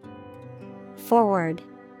 Forward,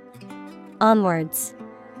 onwards,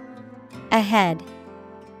 ahead,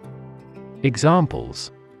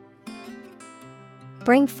 Examples: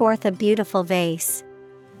 Bring forth a beautiful vase.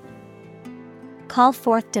 Call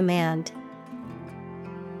forth demand.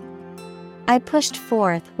 I pushed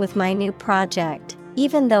forth with my new project,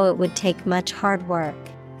 even though it would take much hard work.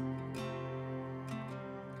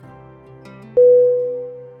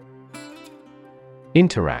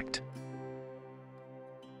 Interact.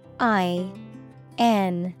 INTERACT.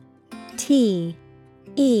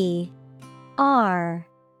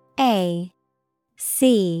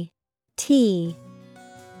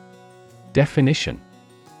 Definition: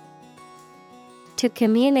 To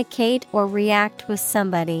communicate or react with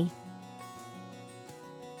somebody.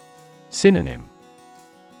 Synonym: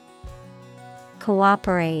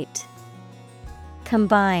 Cooperate,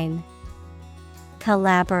 combine,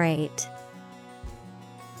 collaborate.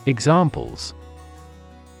 Examples: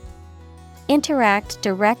 Interact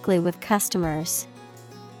directly with customers.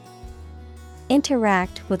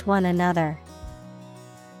 Interact with one another.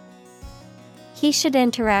 He should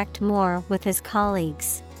interact more with his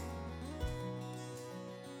colleagues.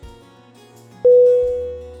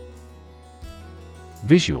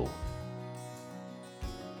 Visual.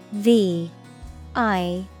 VISUAL.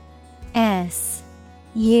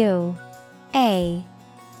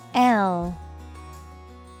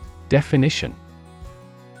 Definition: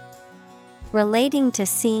 Relating to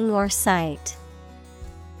seeing or sight.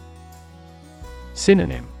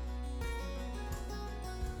 Synonym: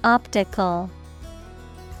 Optical,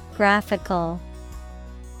 graphical,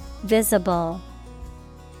 visible.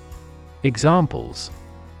 Examples: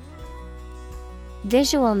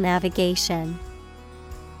 Visual navigation.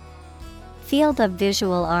 Field of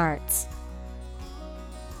visual arts.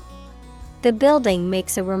 The building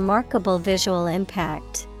makes a remarkable visual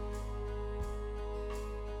impact.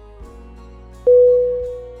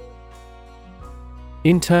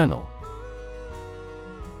 Internal.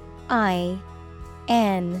 INTERNAL.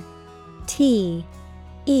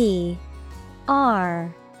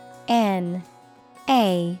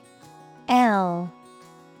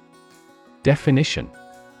 Definition: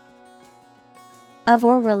 Of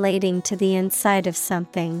or relating to the inside of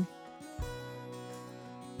something.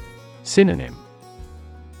 Synonym: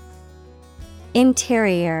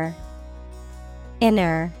 Interior,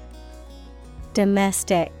 inner,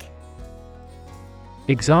 domestic.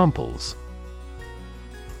 Examples: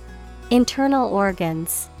 Internal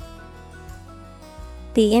organs.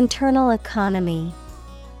 The internal economy.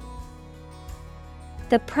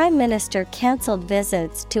 The Prime Minister cancelled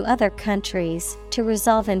visits to other countries to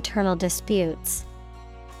resolve internal disputes.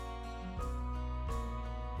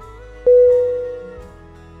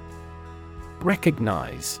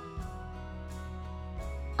 Recognize.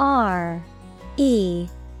 RECOGNIZE.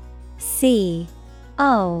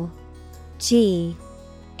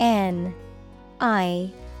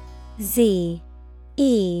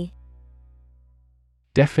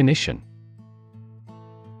 Definition: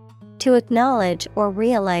 To acknowledge or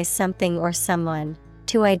realize something or someone,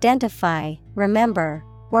 to identify, remember,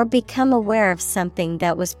 or become aware of something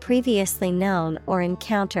that was previously known or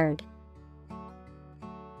encountered.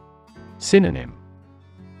 Synonym: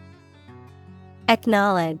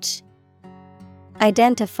 Acknowledge,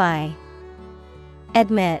 identify,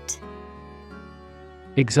 admit.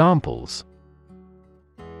 Examples: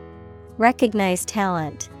 Recognize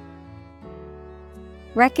talent.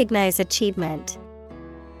 Recognize achievement.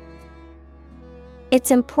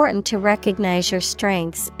 It's important to recognize your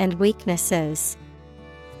strengths and weaknesses.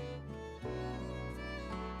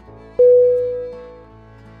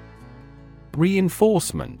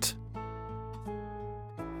 Reinforcement.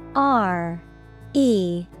 REINFORCEMENT.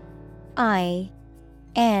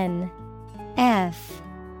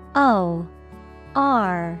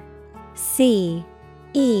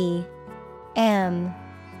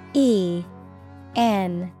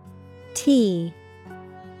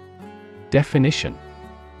 Definition: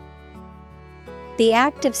 The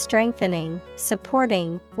act of strengthening,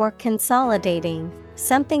 supporting, or consolidating,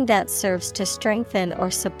 something that serves to strengthen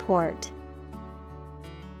or support.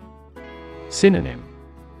 Synonym: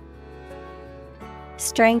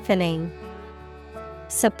 Strengthening,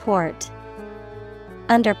 support,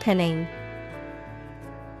 underpinning.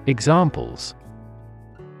 Examples: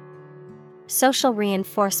 Social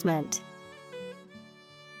reinforcement.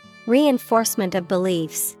 Reinforcement of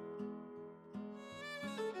beliefs.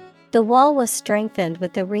 The wall was strengthened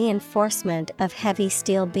with the reinforcement of heavy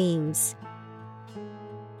steel beams.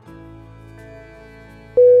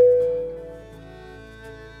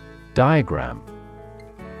 Diagram.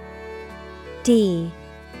 DIAGRAM.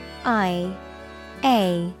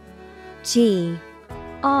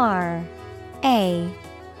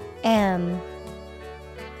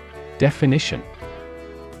 Definition: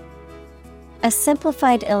 a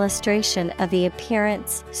simplified illustration of the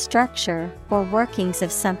appearance, structure, or workings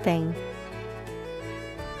of something.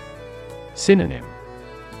 Synonym: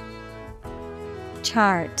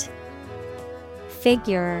 Chart,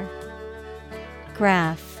 figure,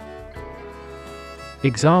 graph.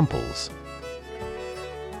 Examples: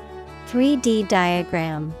 3D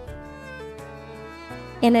diagram.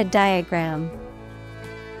 In a diagram.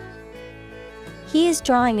 He is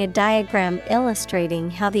drawing a diagram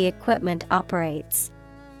illustrating how the equipment operates.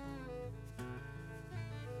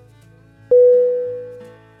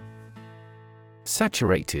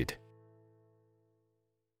 Saturated.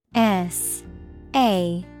 S-A-T-U-R-A-T-E-D.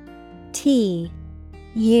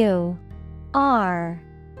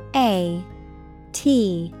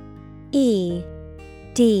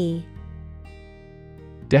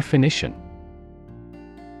 Definition: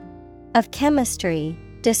 of chemistry,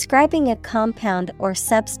 describing a compound or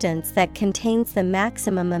substance that contains the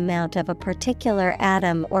maximum amount of a particular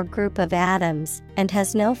atom or group of atoms, and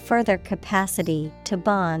has no further capacity to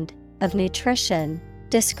bond. Of nutrition,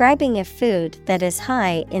 describing a food that is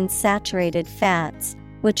high in saturated fats,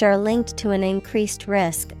 which are linked to an increased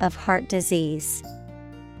risk of heart disease.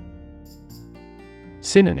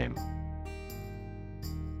 Synonym: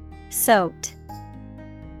 Soaked,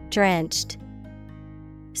 drenched,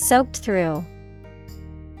 soaked through.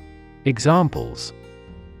 Examples: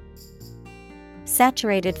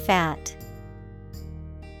 saturated fat,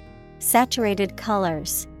 saturated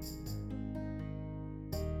colors.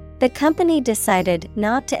 The company decided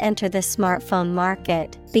not to enter the smartphone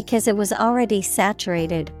market because it was already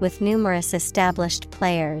saturated with numerous established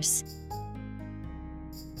players.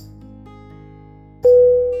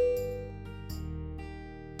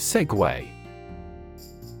 Segway.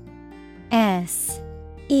 S-E-G-U-E.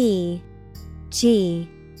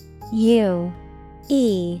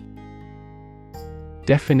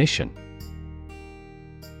 Definition: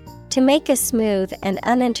 to make a smooth and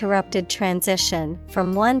uninterrupted transition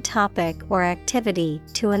from one topic or activity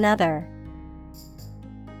to another.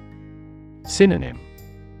 Synonym: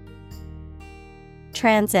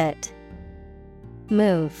 transit,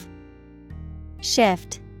 move,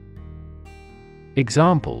 shift.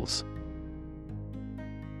 Examples: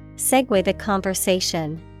 segue the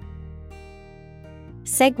conversation,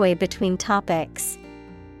 segue between topics.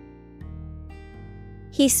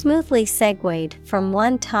 He smoothly segued from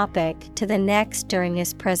one topic to the next during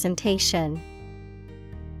his presentation.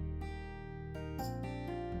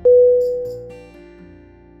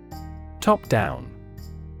 Top down.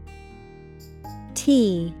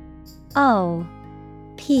 T-O-P-D-O-W-N.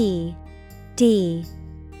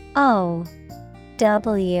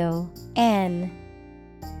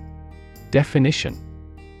 Definition: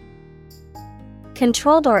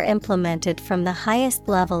 controlled or implemented from the highest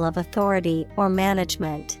level of authority or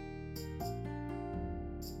management.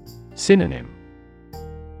 Synonym: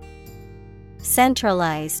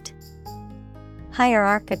 centralized,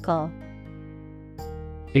 hierarchical.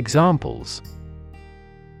 Examples: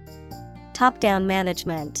 top-down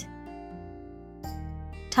management,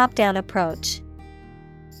 top-down approach.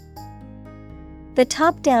 The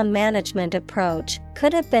top-down management approach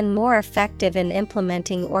could have been more effective in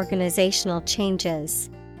implementing organizational changes.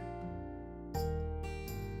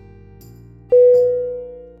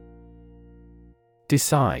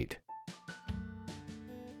 Decide.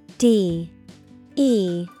 D-E-C-I-D-E.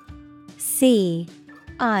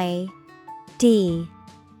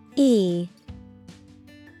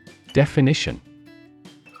 Definition: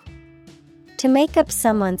 to make up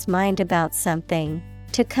someone's mind about something,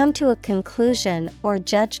 to come to a conclusion or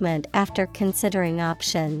judgment after considering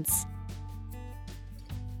options.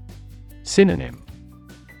 Synonym: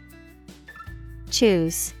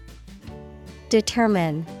 choose,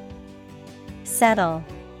 determine, settle.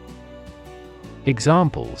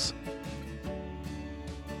 Examples: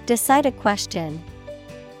 decide a question,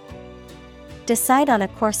 decide on a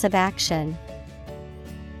course of action.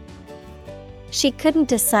 She couldn't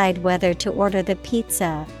decide whether to order the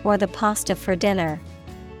pizza or the pasta for dinner.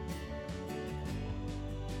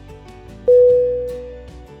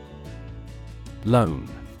 Loan.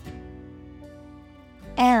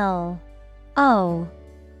 L-O-N-E.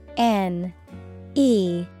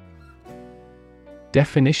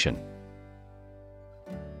 Definition: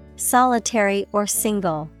 solitary or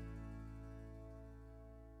single.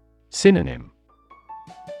 Synonym: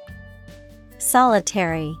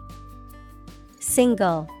 solitary,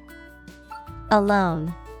 single,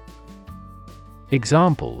 alone.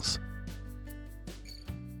 Examples: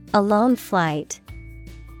 a lone flight,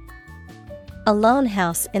 a lone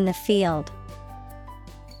house in the field.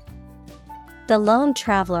 The lone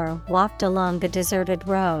traveler walked along the deserted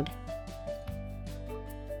road.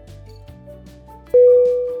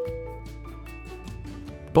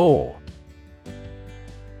 Bore.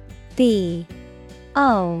 B-O-R-E.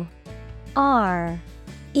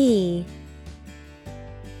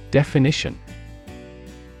 Definition: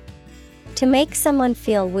 To make someone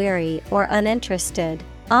feel weary or uninterested,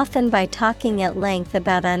 often by talking at length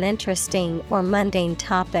about uninteresting or mundane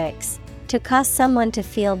topics. To cause someone to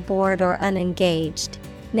feel bored or unengaged.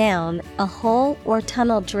 Noun, a hole or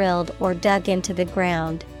tunnel drilled or dug into the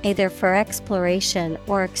ground, either for exploration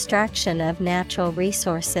or extraction of natural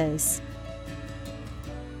resources.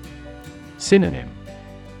 Synonym: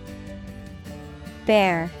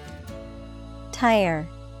 Bare, tire,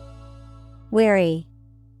 weary.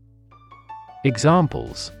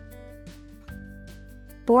 Examples: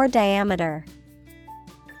 Bore diameter.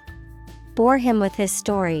 Bore him with his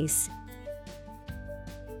stories.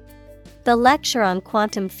 The lecture on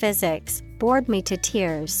quantum physics bored me to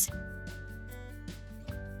tears.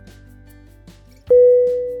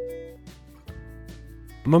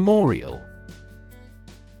 Memorial.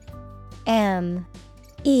 M-E-M-O-R-I-A-L.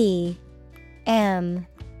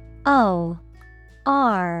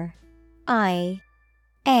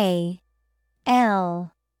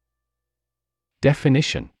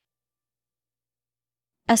 Definition: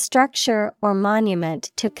 A structure or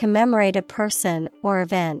monument to commemorate a person or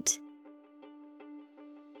event.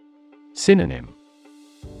 Synonym: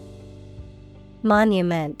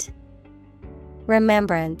 Monument,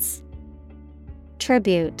 remembrance,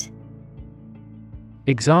 tribute.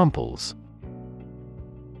 Examples: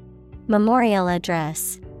 Memorial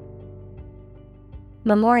address.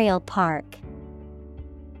 Memorial Park.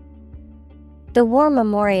 The War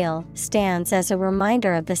Memorial stands as a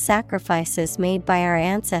reminder of the sacrifices made by our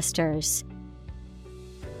ancestors.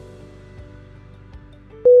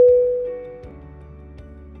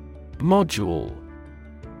 Module.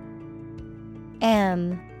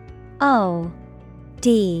 M-O-D-U-L-E.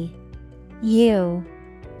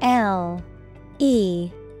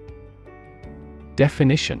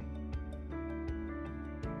 Definition: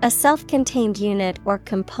 A self-contained unit or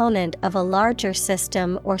component of a larger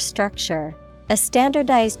system or structure. A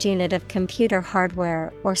standardized unit of computer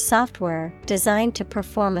hardware or software designed to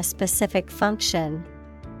perform a specific function.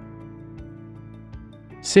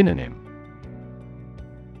 Synonym: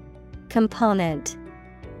 Component,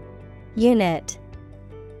 unit,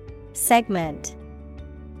 segment.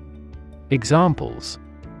 Examples: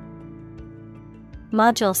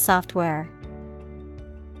 Module software.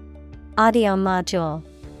 Audio module.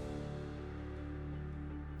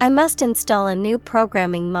 I must install a new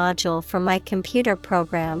programming module for my computer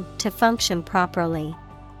program to function properly.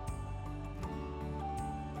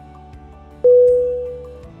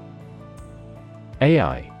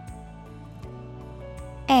 AI.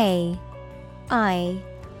 A-I.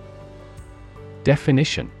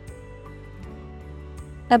 Definition: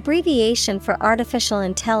 Abbreviation for artificial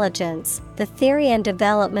intelligence, the theory and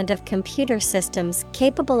development of computer systems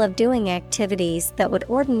capable of doing activities that would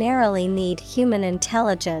ordinarily need human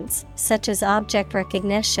intelligence, such as object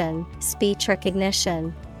recognition, speech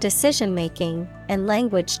recognition, decision-making, and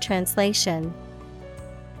language translation.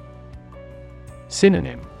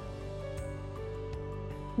 Synonym: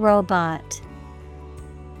 Robot,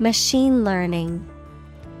 machine learning,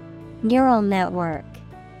 neural network.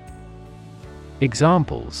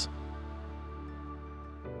 Examples: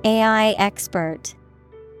 AI expert.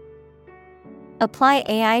 Apply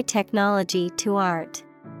AI technology to art.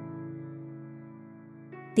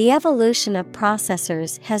 The evolution of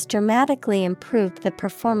processors has dramatically improved the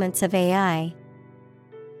performance of AI.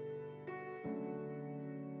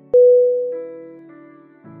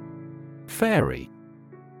 Fairy.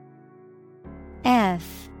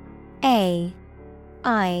 F-A-I-R-Y.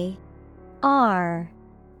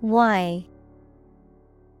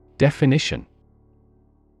 Definition: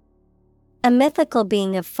 A mythical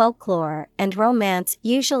being of folklore and romance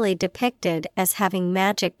usually depicted as having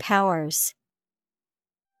magic powers.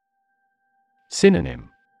 Synonym: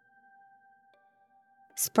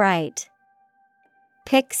 Sprite,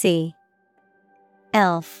 pixie,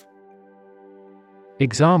 elf.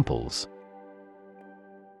 Examples: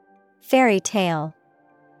 Fairy tale.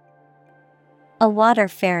 A water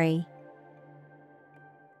fairy.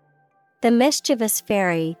 The mischievous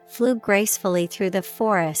fairy flew gracefully through the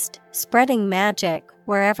forest, spreading magic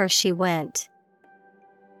wherever she went.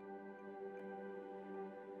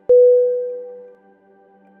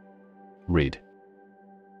 Rid.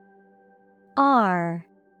 R-I-D.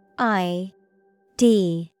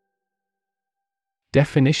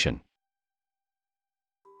 Definition: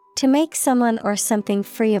 To make someone or something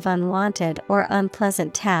free of unwanted or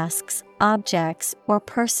unpleasant tasks, objects, or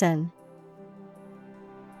person.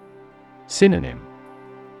 Synonym: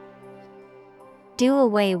 Do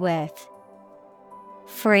away with,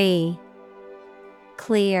 free,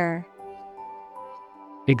 clear.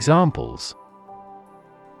 Examples: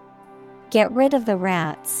 Get rid of the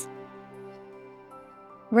rats.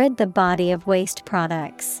 Rid the body of waste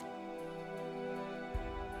products.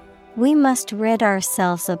 We must rid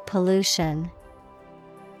ourselves of pollution.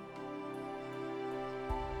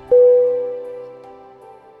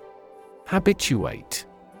 Habituate.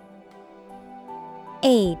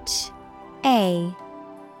 Habituate.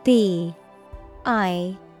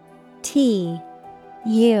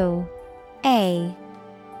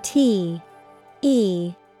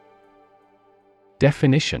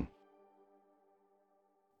 Definition: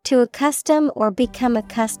 To accustom or become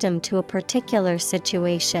accustomed to a particular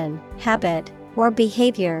situation, habit, or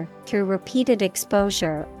behavior through repeated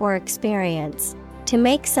exposure or experience. To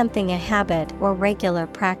make something a habit or regular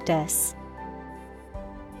practice.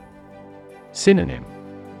 Synonym: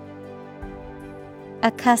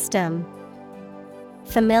 Accustom,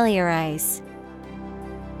 familiarize,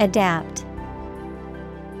 adapt.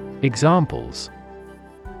 Examples: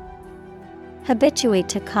 Habituate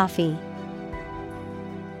to coffee.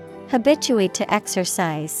 Habituate to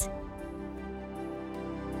exercise.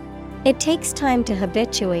 It takes time to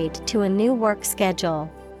habituate to a new work schedule,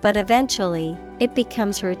 but eventually, it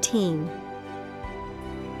becomes routine.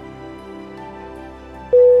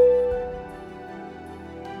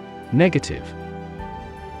 Negative.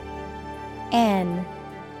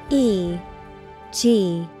 Negative.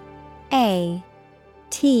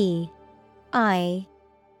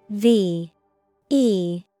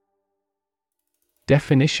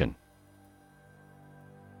 Definition: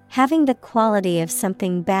 Having the quality of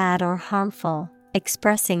something bad or harmful,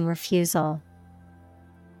 expressing refusal.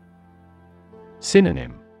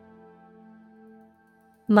 Synonym: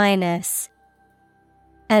 Minus,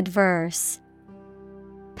 adverse,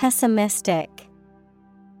 pessimistic.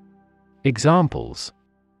 Examples: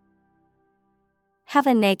 Have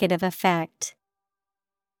a negative effect.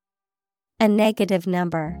 A negative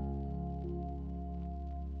number.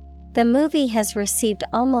 The movie has received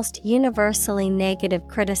almost universally negative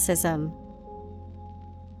criticism.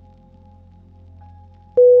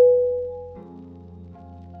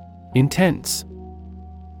 Intense.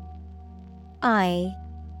 INTENSE.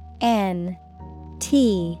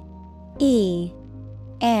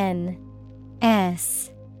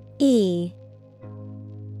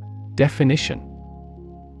 Definition: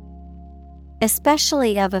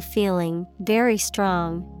 Especially of a feeling, very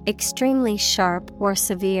strong, extremely sharp or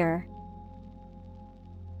severe.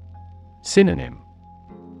 Synonym: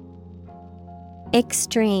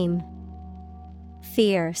 Extreme,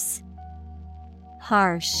 fierce,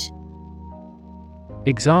 harsh.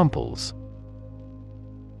 Examples: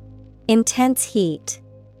 Intense heat.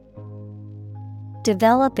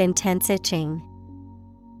 Develop intense itching.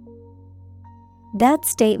 That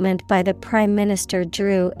statement by the Prime Minister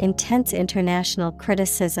drew intense international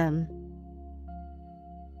criticism.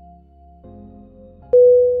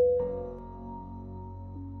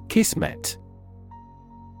 Kismet.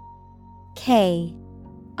 Kismet.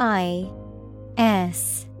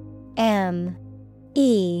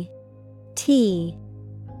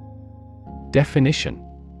 Definition: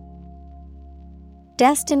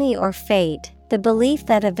 Destiny or fate, the belief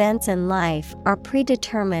that events in life are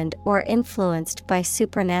predetermined or influenced by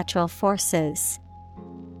supernatural forces.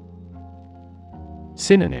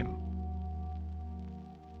 Synonym: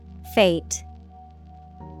 Fate,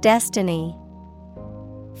 destiny,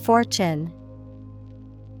 fortune.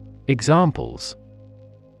 Examples: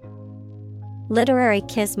 Literary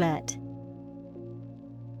kismet.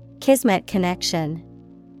 Kismet connection.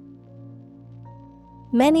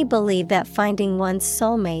 Many believe that finding one's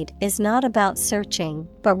soulmate is not about searching,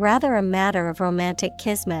 but rather a matter of romantic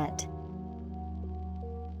kismet.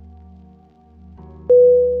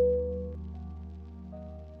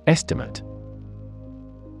 Estimate.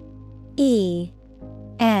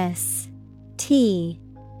 ESTIMATE.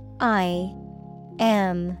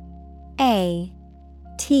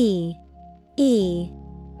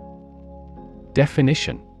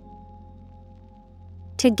 Definition: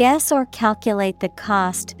 To guess or calculate the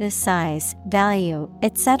cost, the size, value,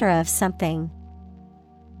 etc. of something.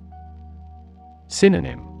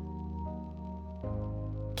 Synonym: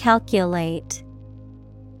 Calculate,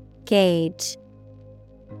 gauge,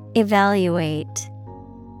 evaluate.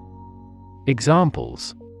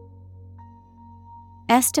 Examples: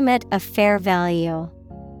 Estimate of fair value.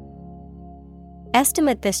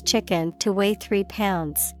 Estimate this chicken to weigh 3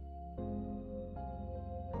 pounds.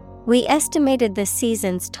 We estimated the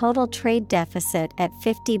season's total trade deficit at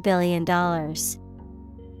 $50 billion.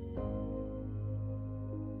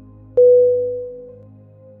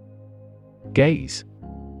 Gaze.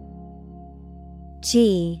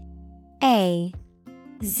 G-A-Z-E.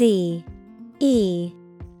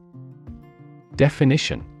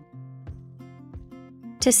 Definition: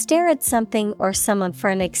 to stare at something or someone for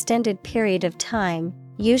an extended period of time,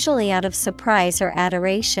 usually out of surprise or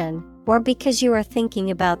adoration, or because you are thinking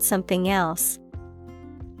about something else.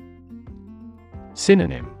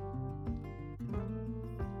 Synonym: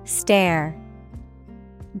 Stare,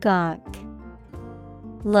 gawk,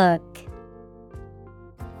 look.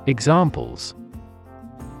 Examples: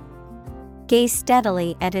 Gaze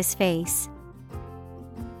steadily at his face.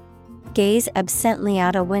 Gaze absently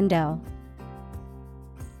out a window.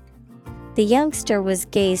 The youngster was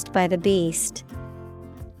gazed by the beast.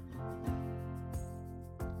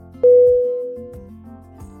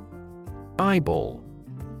 Eyeball.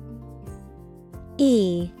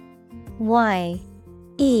 E-Y-E-B-A-L-L.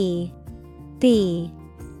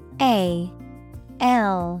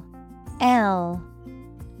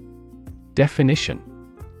 Definition: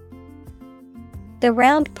 the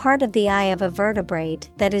round part of the eye of a vertebrate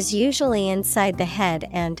that is usually inside the head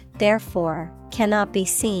and, therefore, cannot be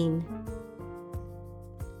seen.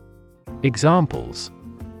 Examples: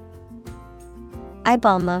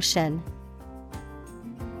 eyeball motion.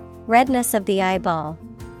 Redness of the eyeball.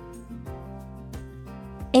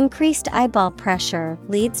 Increased eyeball pressure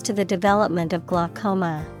leads to the development of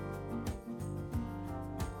glaucoma.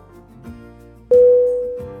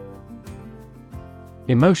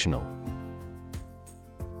 Emotional.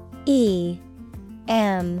 E-M-O-T-I-O-N-A-L.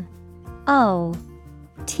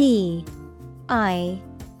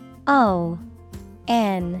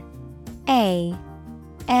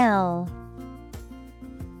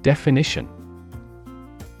 Definition: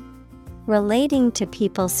 relating to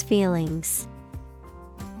people's feelings.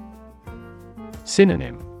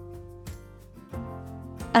 Synonym: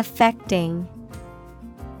 affecting,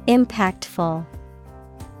 impactful,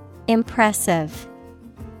 impressive.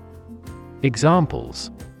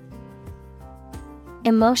 Examples: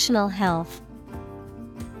 emotional health.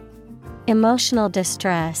 Emotional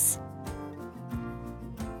distress.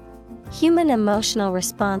 Human emotional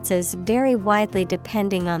responses vary widely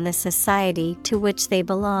depending on the society to which they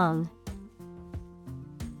belong.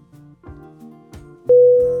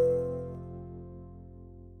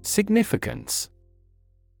 Significance.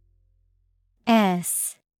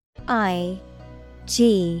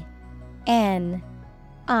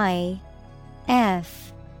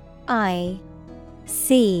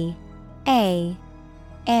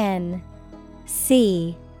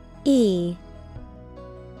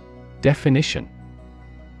 Definition: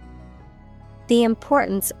 the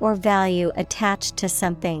importance or value attached to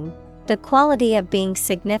something, the quality of being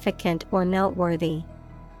significant or noteworthy.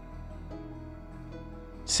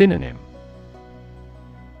 Synonym: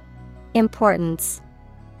 importance,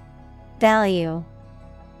 value,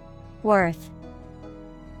 worth.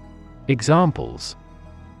 Examples: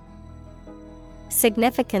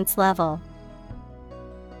 significance level.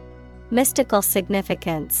 Mystical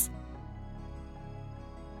significance.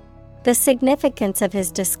 The significance of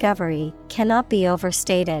his discovery cannot be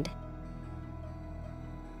overstated.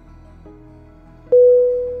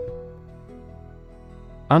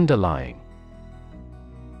 Underlying.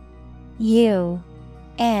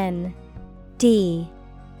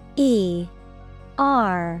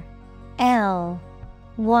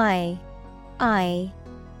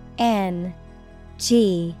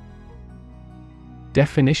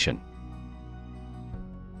 Definition: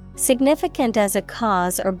 significant as a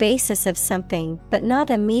cause or basis of something but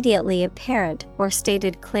not immediately apparent or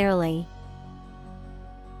stated clearly.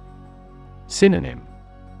 Synonym: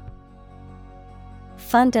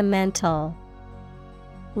 fundamental,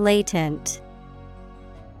 latent,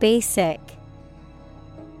 basic.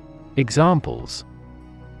 Examples: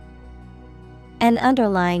 an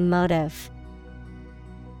underlying motive.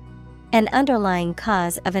 An underlying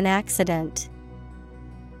cause of an accident.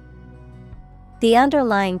 The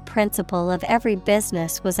underlying principle of every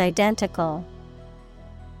business was identical.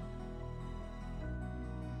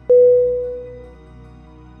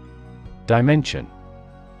 Dimension.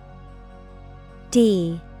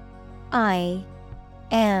 D-I-M-E-N-S-I-O-N.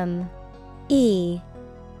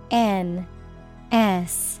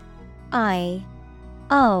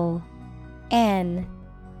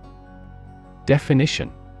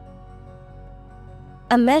 Definition: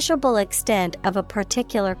 a measurable extent of a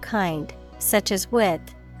particular kind, such as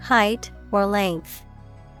width, height, or length.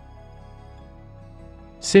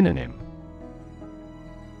 Synonym: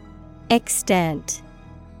 extent,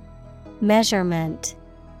 measurement,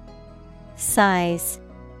 size.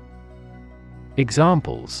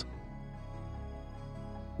 Examples: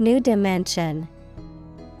 New dimension,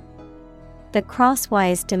 the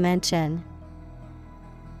crosswise dimension.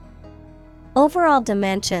 Overall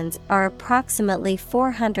dimensions are approximately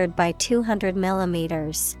 400 by 200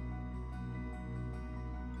 millimeters.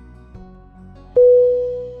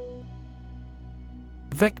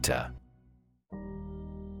 Vector.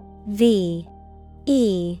 V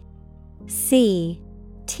E C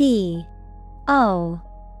T O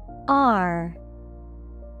R.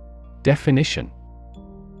 Definition: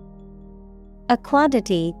 A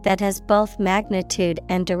quantity that has both magnitude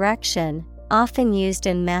and direction, often used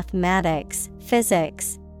in mathematics,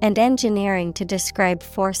 physics, and engineering to describe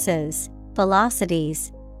forces,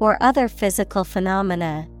 velocities, or other physical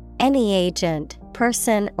phenomena, any agent,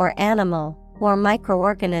 person or animal, or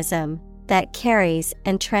microorganism, that carries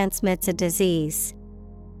and transmits a disease.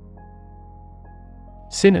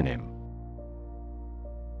 Synonym: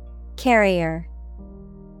 Carrier,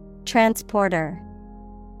 transporter,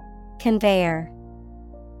 conveyor.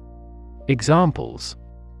 Examples: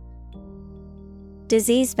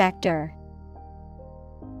 Disease vector,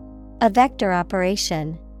 a vector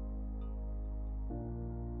operation.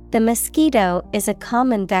 The mosquito is a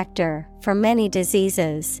common vector for many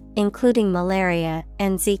diseases, including malaria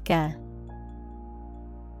and Zika.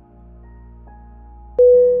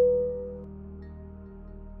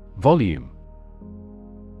 Volume.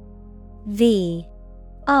 V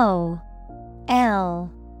O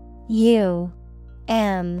L U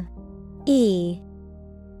M E.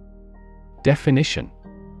 Definition: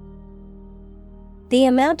 The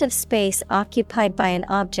amount of space occupied by an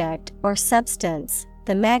object or substance,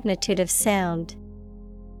 the magnitude of sound.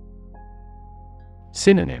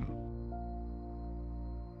 Synonym: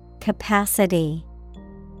 Capacity,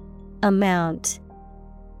 amount,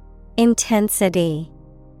 intensity.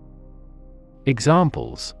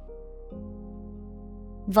 Examples: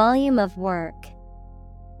 Volume of work,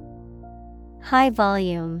 high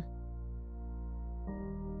volume.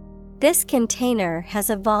 This container has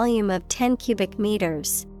a volume of 10 cubic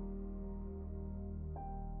meters.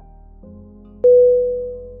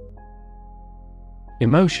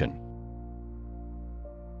 Emotion.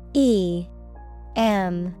 E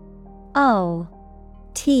M O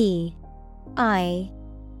T I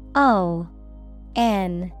O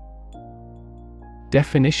N.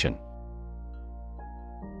 Definition: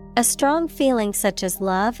 A strong feeling such as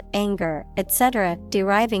love, anger, etc.,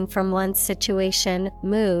 deriving from one's situation,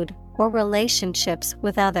 mood, or relationships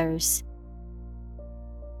with others.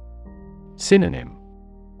 Synonym: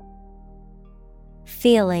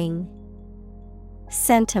 Feeling,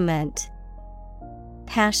 sentiment,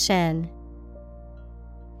 passion.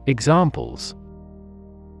 Examples: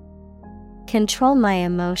 Control my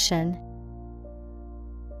emotion.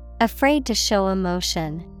 Afraid to show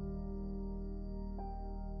emotion.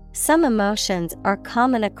 Some emotions are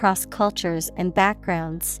common across cultures and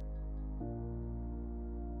backgrounds.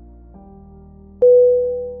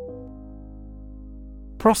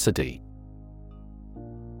 Prosody.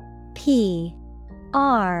 P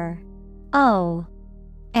R O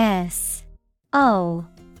S O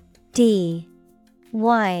D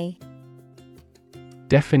Y.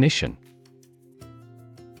 Definition: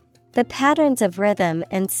 The patterns of rhythm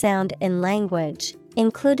and sound in language,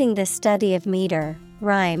 including the study of meter,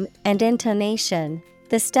 rhyme, and intonation,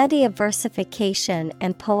 the study of versification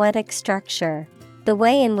and poetic structure, the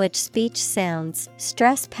way in which speech sounds,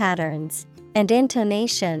 stress patterns, and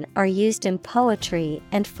intonation are used in poetry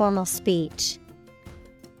and formal speech.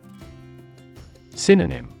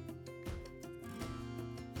 Synonym: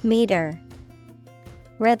 Meter,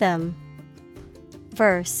 rhythm,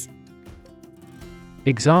 verse.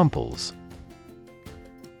 Examples: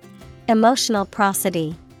 Emotional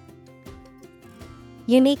prosody.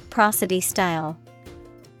 Unique prosody style.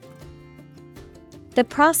 The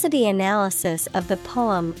prosody analysis of the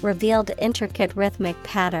poem revealed intricate rhythmic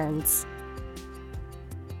patterns.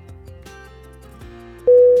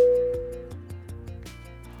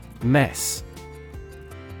 Mess.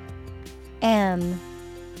 M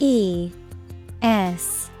E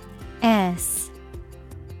S S.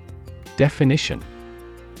 Definition: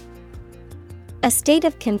 A state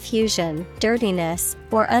of confusion, dirtiness,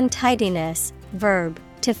 or untidiness. Verb,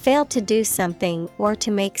 to fail to do something or to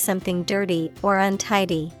make something dirty or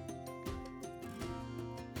untidy.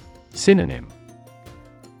 Synonym: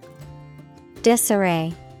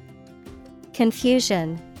 Disarray,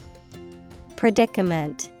 confusion,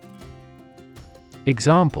 predicament.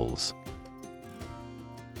 Examples: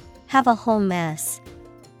 Have a whole mess.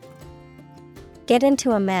 Get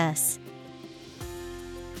into a mess.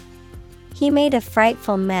 He made a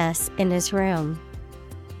frightful mess in his room.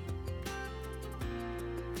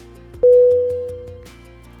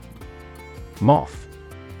 Moth.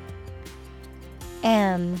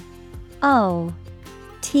 M-O-T-H.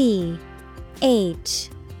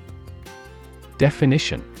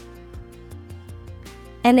 Definition: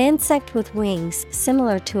 An insect with wings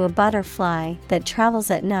similar to a butterfly that travels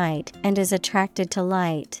at night and is attracted to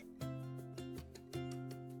light.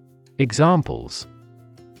 Examples: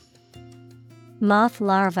 Moth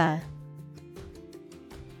larva.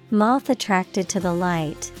 Moth attracted to the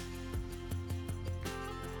light.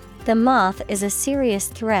 The moth is a serious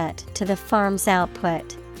threat to the farm's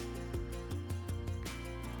output.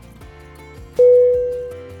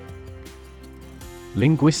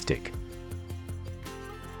 Linguistic. Linguistic.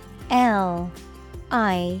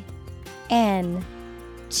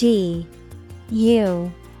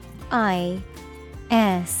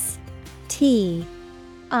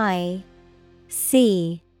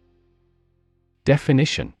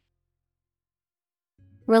 Definition: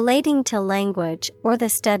 Relating to language or the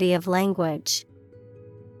study of language.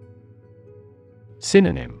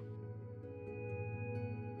 Synonym: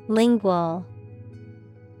 Lingual,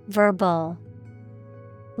 verbal,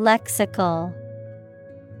 lexical.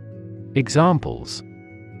 Examples: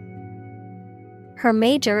 Her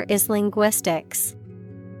major is linguistics.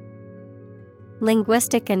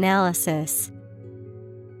 Linguistic analysis.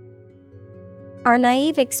 Our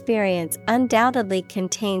naive experience undoubtedly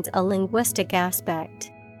contains a linguistic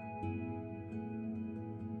aspect.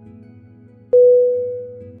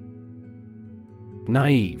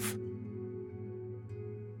 Naive.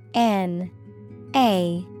 N-A-I-V-E.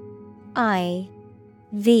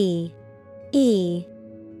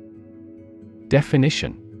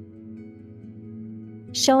 Definition: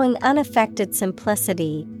 Showing unaffected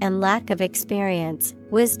simplicity and lack of experience,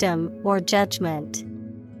 wisdom, or judgment.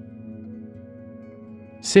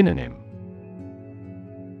 Synonym: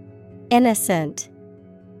 Innocent,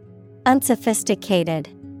 unsophisticated,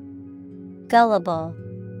 gullible.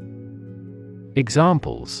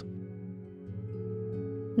 Examples: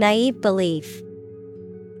 Naive belief.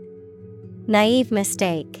 Naive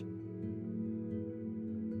mistake.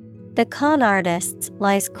 The con artist's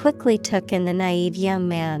lies quickly took in the naive young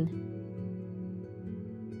man.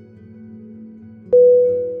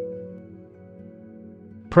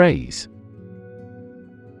 Praise.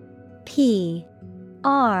 P-R-A-I-S-E.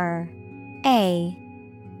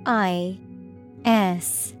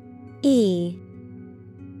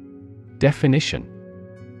 Definition: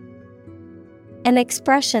 An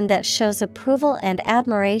expression that shows approval and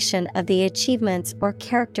admiration of the achievements or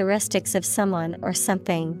characteristics of someone or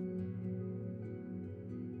something.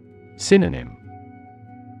 Synonym: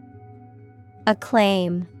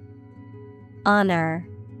 Acclaim, honor,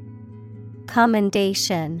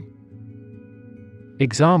 commendation.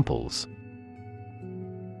 Examples: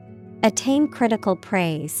 Attain critical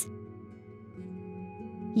praise.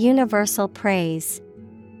 Universal praise.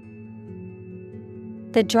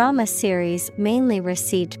 The drama series mainly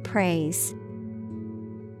received praise.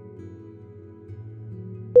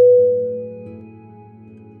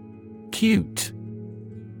 Cute.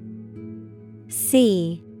 C-U-T-E.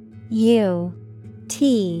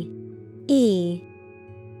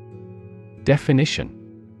 Definition: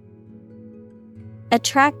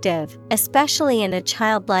 Attractive, especially in a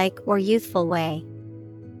childlike or youthful way.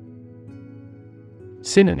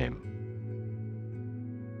 Synonym: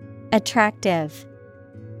 Attractive,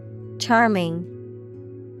 charming,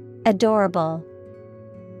 adorable.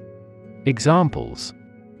 Examples: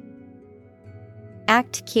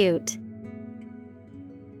 Act cute.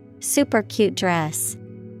 Super cute dress.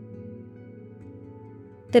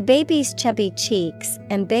 The baby's chubby cheeks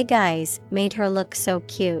and big eyes made her look so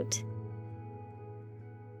cute.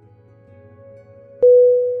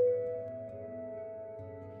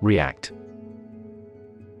 React.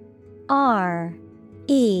 R-E-A-C-T.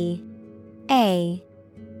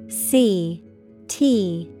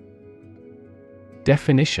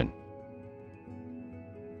 Definition: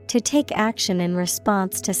 To take action in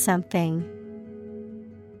response to something.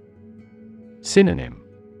 Synonym: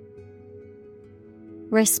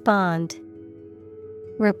 Respond,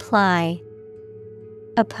 reply,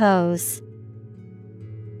 oppose.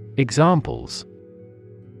 Examples: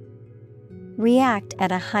 React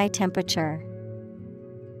at a high temperature.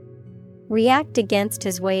 React against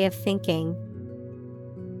his way of thinking.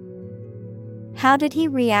 How did he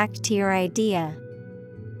react to your idea?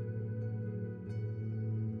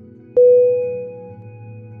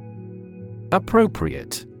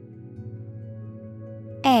 Appropriate.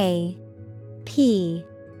 A P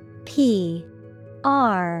P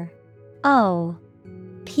R O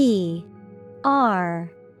P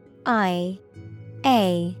R I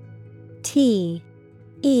A T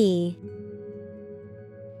E.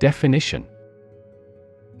 Definition: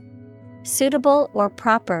 Suitable or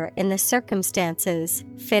proper in the circumstances,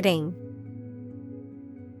 fitting.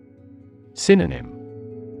 Synonym: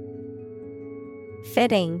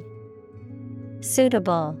 Fitting,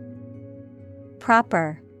 suitable,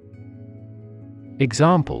 proper.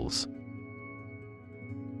 Examples: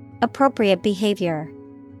 Appropriate behavior.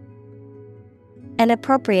 An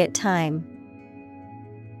appropriate time.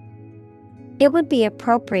 It would be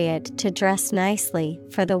appropriate to dress nicely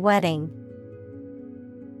for the wedding.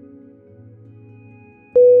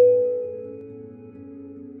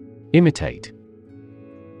 Imitate: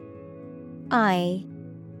 I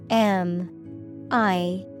M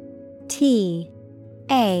I T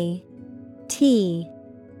A T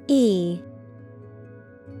E.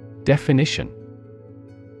 Definition: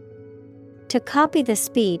 To copy the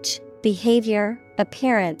speech, behavior,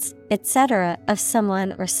 appearance, etc. of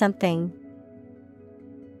someone or something.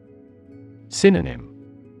 Synonym: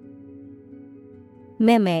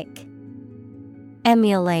 Mimic,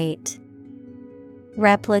 emulate,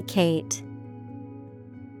 replicate.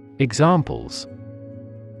 Examples: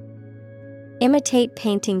 Imitate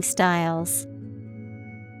painting styles.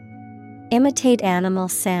 Imitate animal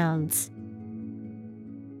sounds.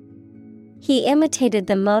 He imitated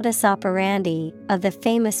the modus operandi of the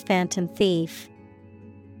famous phantom thief.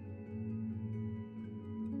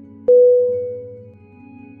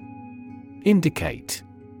 Indicate: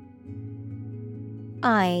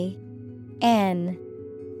 I N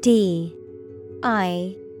D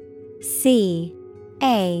I C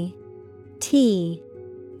A T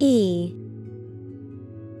E.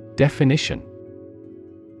 Definition: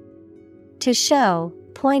 To show,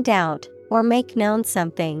 point out, or make known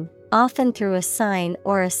something, often through a sign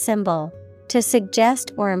or a symbol. To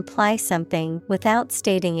suggest or imply something without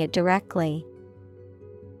stating it directly.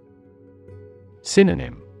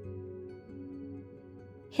 Synonym: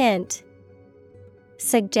 Hint,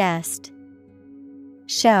 suggest,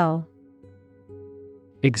 show.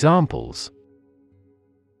 Examples: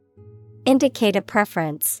 Indicate a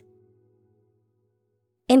preference.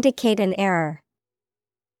 Indicate an error.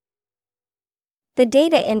 The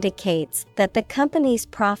data indicates that the company's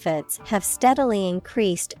profits have steadily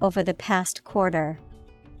increased over the past quarter.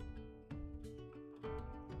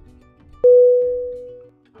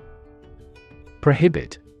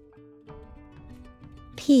 Prohibit: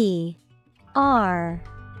 P R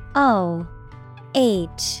O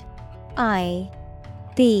H I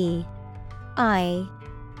B I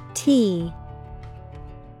T.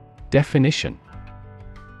 Definition: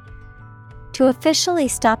 To officially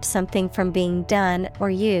stop something from being done or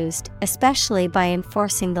used, especially by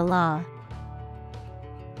enforcing the law.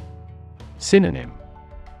 Synonym: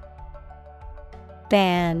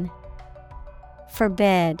 Ban,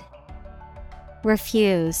 forbid,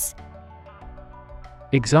 refuse.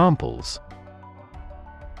 Examples: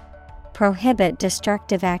 Prohibit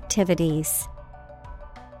destructive activities.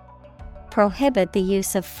 Prohibit the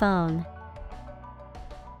use of phone.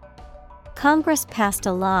 Congress passed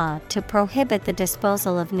a law to prohibit the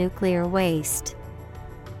disposal of nuclear waste.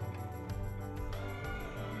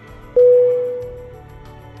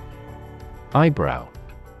 Eyebrow: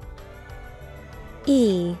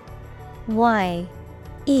 E Y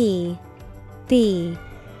E B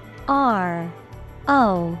R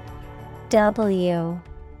O W.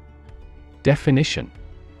 Definition: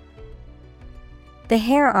 The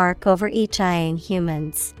hair arc over each eye in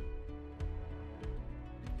humans.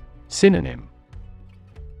 Synonym: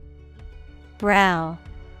 Brow,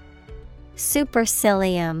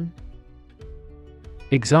 supercilium.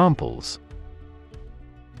 Examples: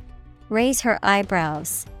 Raise her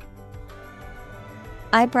eyebrows.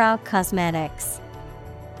 Eyebrow cosmetics.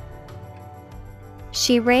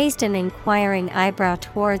 She raised an inquiring eyebrow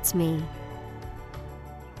towards me.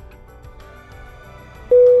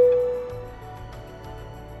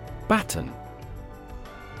 Baton: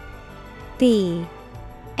 B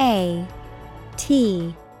A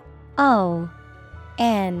T O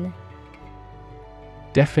N.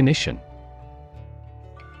 Definition: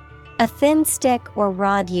 A thin stick or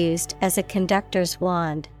rod used as a conductor's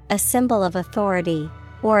wand, a symbol of authority,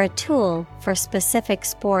 or a tool for specific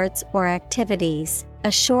sports or activities.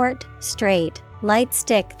 A short, straight, light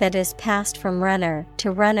stick that is passed from runner to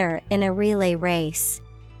runner in a relay race.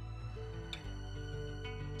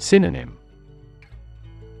 Synonym: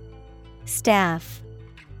 Staff,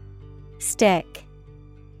 stick,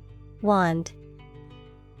 wand.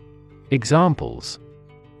 Examples: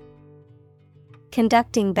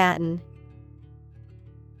 Conducting baton.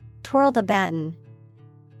 Twirl the baton.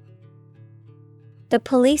 The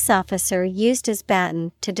police officer used his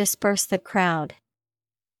baton to disperse the crowd.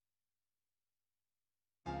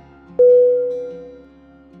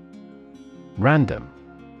 Random.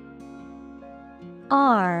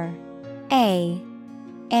 R-A-N-D-O-M.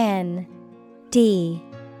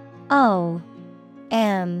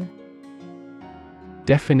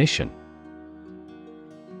 Definition.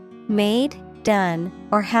 Made, done,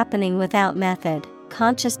 or happening without method,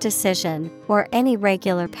 conscious decision, or any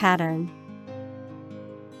regular pattern.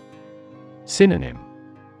 Synonym.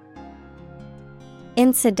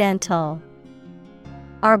 Incidental,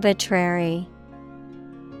 arbitrary,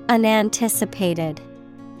 unanticipated.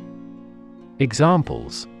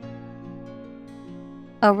 Examples.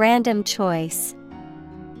 A random choice.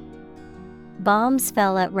 Bombs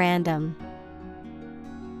fell at random.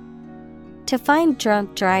 To find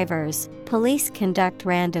drunk drivers, police conduct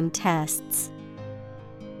random tests.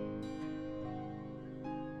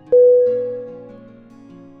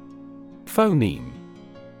 Phoneme.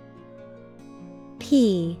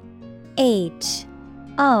 P-H-O-N-E-M-E.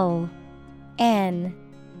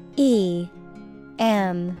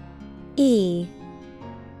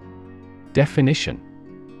 Definition.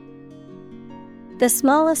 The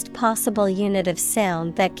smallest possible unit of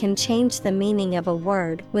sound that can change the meaning of a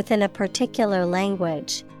word within a particular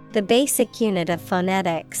language, the basic unit of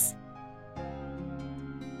phonetics.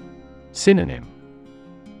 Synonym.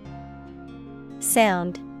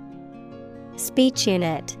 Sound, speech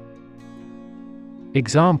unit.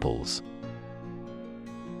 Examples.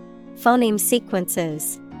 Phoneme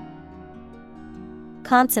sequences.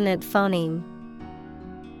 Consonant phoneme.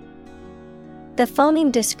 The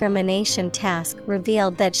phoneme discrimination task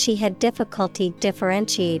revealed that she had difficulty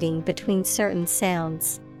differentiating between certain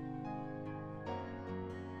sounds.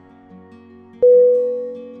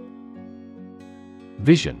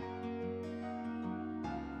 Vision.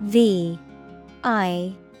 V-I-S-I-O-N.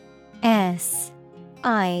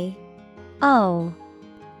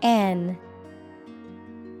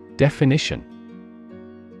 Definition.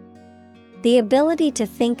 The ability to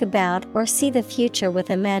think about or see the future with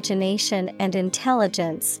imagination and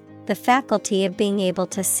intelligence, the faculty of being able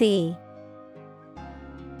to see.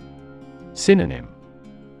 Synonym.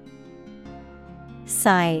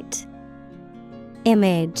 Sight,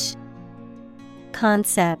 image,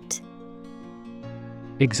 concept.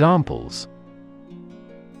 Examples.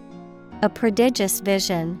 A prodigious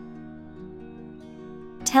vision.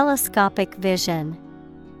 Telescopic vision.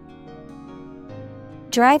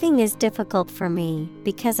 Driving is difficult for me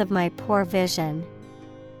because of my poor vision.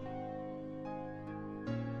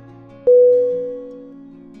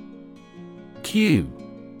 Cue.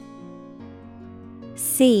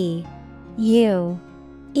 C-U-E.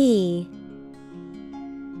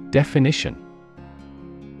 Definition.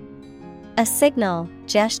 A signal,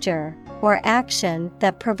 gesture, or action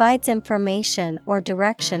that provides information or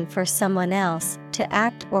direction for someone else to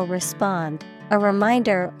act or respond. A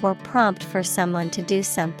reminder or prompt for someone to do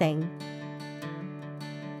something.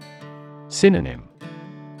 Synonym.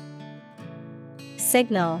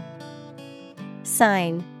 Signal,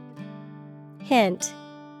 sign, hint.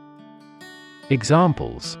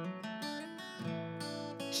 Examples.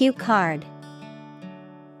 Cue card.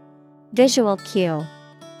 Visual cue.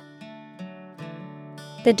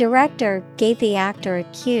 The director gave the actor a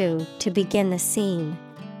cue to begin the scene.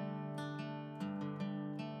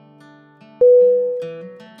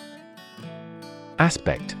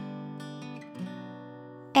 Aspect.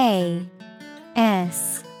 A-S-P-E-C-T.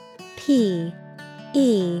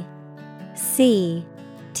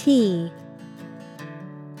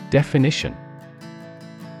 Definition.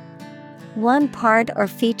 One part or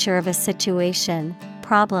feature of a situation,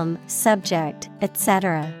 problem, subject,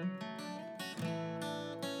 etc.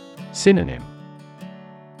 Synonym.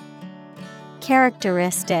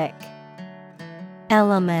 Characteristic,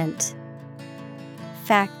 element,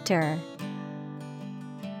 factor.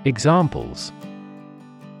 Examples.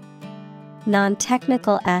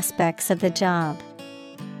 Non-technical aspects of the job.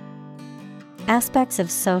 Aspects of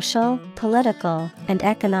social, political, and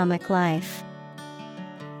economic life.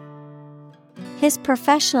 His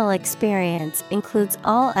professional experience includes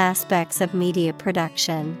all aspects of media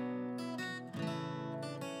production.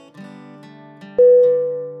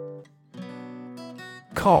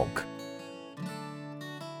 Cog.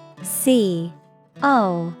 C-O-G.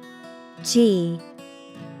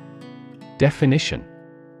 Definition.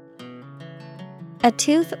 A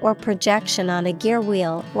tooth or projection on a gear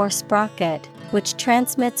wheel or sprocket, which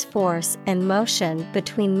transmits force and motion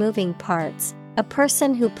between moving parts. A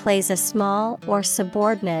person who plays a small or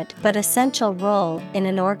subordinate but essential role in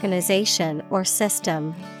an organization or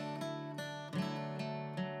system.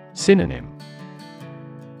 Synonym.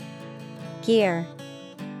 gear,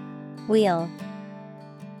 wheel,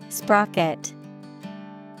 sprocket.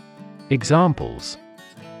 Examples: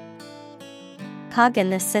 Cog in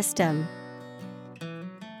the system,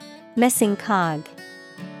 missing cog.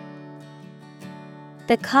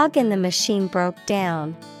 The cog in the machine broke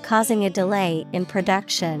down, causing a delay in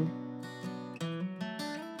production.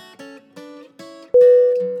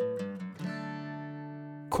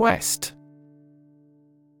 Quest.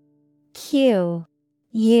 Quest.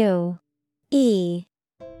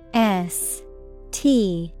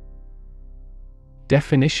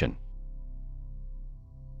 Definition: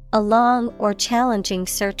 a long or challenging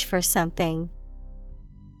search for something.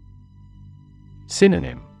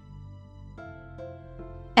 Synonym: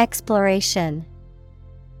 Exploration,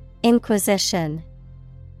 inquisition,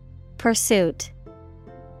 pursuit.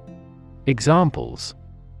 Examples: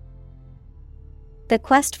 the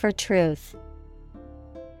quest for truth,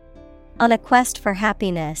 on a quest for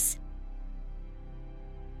happiness.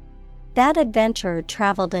 That adventurer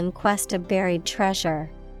traveled in quest of buried treasure.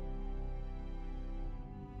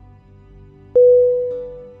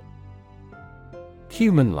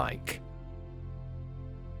 Human-like.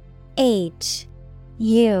 Humanlike.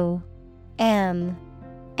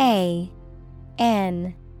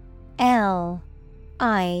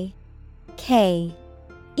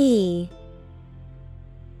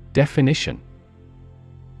 Definition: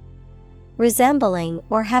 resembling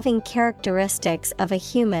or having characteristics of a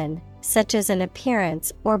human, such as an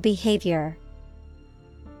appearance or behavior.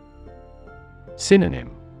 Synonym: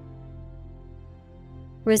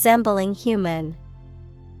 resembling human,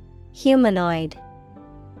 humanoid,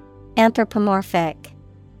 anthropomorphic.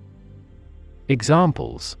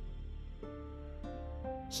 Examples: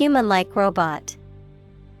 human-like robot,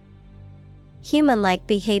 human-like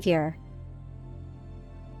behavior.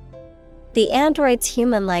 The android's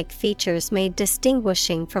human-like features made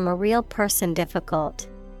distinguishing from a real person difficult.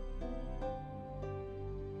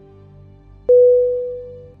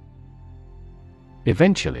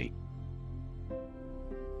 Eventually.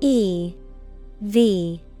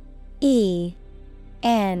 Eventually.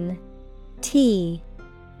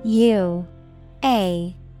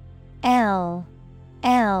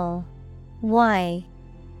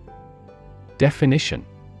 Definition: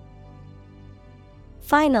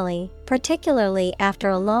 finally, particularly after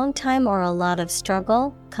a long time or a lot of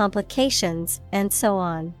struggle, complications, and so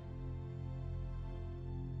on.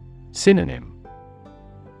 Synonym: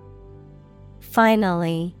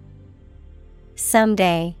 finally,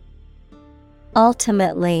 someday,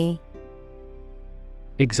 ultimately.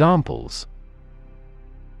 Examples: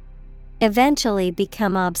 eventually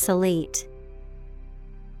become obsolete,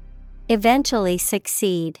 eventually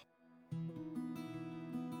succeed.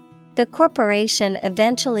 The corporation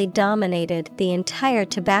eventually dominated the entire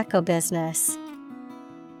tobacco business.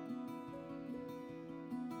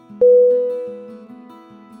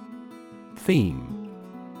 Theme.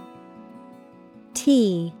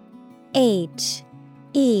 Theme.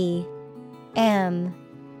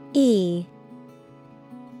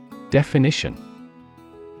 Definition: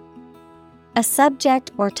 a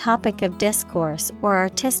subject or topic of discourse or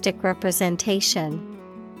artistic representation.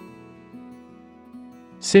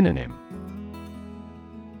 Synonym: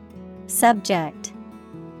 subject,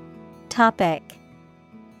 topic,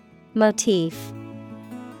 motif.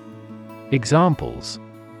 Examples: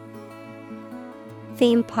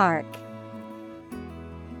 theme park,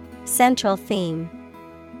 central theme.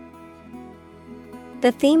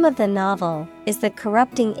 The theme of the novel is the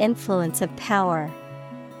corrupting influence of power.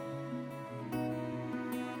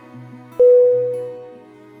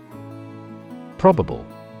 Probable. Probable.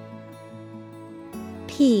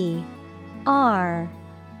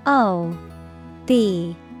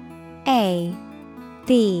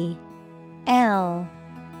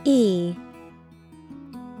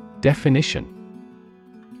 Definition: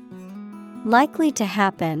 likely to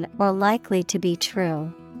happen or likely to be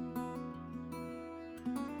true.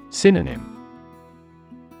 Synonym: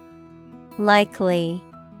 likely,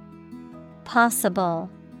 possible,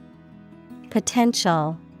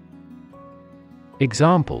 potential.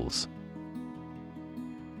 Examples: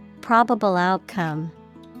 probable outcome,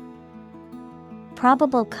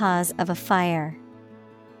 probable cause of a fire.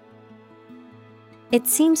 It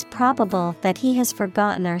seems probable that he has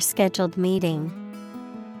forgotten our scheduled meeting.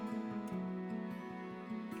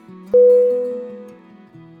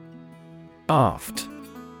 Aft.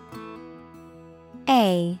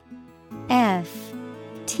 A-F-T.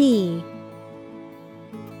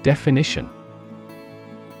 Definition: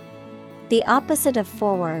 the opposite of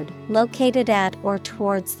forward, located at or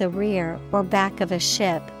towards the rear or back of a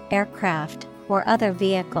ship, aircraft, or other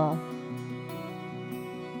vehicle.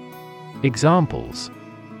 Examples: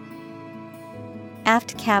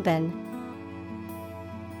 aft cabin,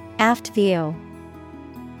 aft view.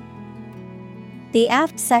 The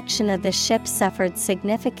aft section of the ship suffered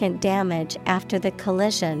significant damage after the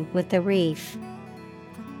collision with the reef.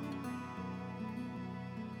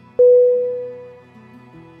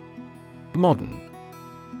 Modern.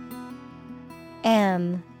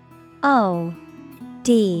 M-O-D-E-R-N.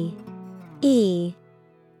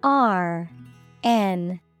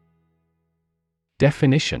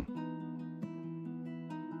 Definition: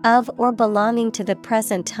 of or belonging to the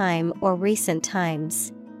present time or recent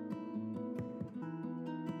times.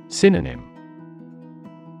 Synonym: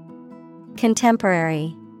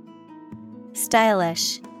 Contemporary,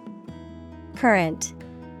 stylish, current.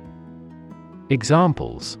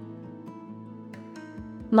 Examples: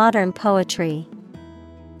 modern poetry,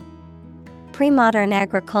 pre-modern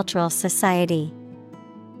agricultural society.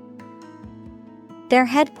 Their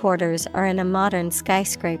headquarters are in a modern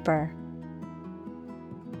skyscraper.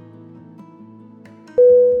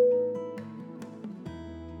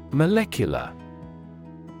 Molecular.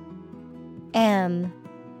 M-O-L-E-C-U-L-A-R.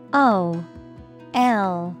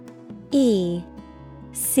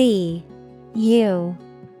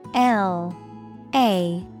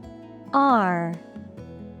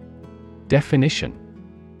 Definition: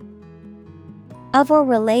 of or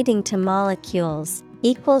relating to molecules,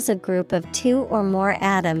 equals a group of two or more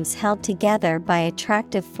atoms held together by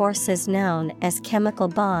attractive forces known as chemical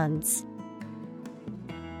bonds.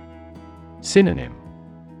 Synonym: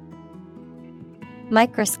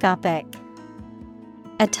 microscopic,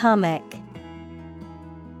 atomic.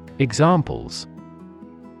 Examples: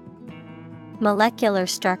 molecular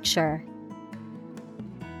structure,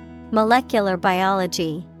 molecular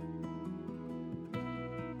biology.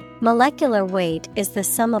 Molecular weight is the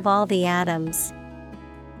sum of all the atoms.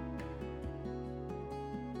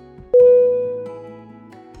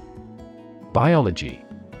 Biology.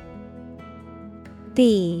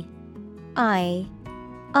 B-I-O-L-O-G-Y.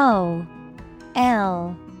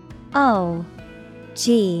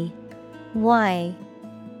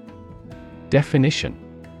 Definition: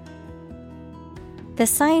 the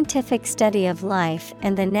scientific study of life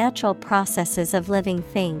and the natural processes of living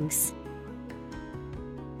things.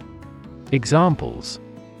 Examples: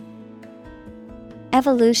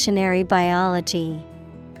 evolutionary biology,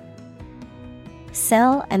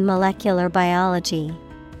 cell and molecular biology.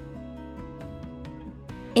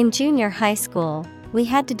 In junior high school, we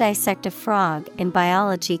had to dissect a frog in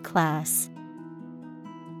biology class.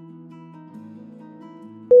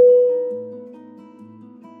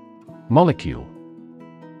 Molecule.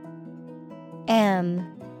 M-O-L-E-C-U-L-E.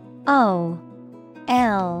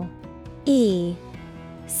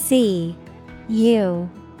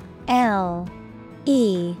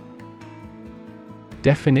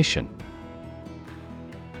 Definition: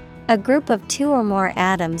 a group of two or more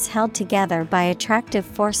atoms held together by attractive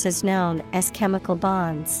forces known as chemical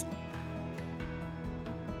bonds.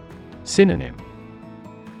 Synonym: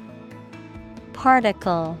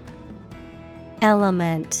 particle,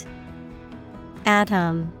 element,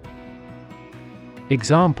 atom.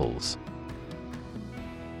 Examples: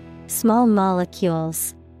 small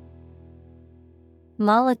molecules,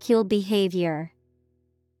 molecule behavior.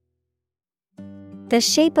 The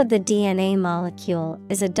shape of the DNA molecule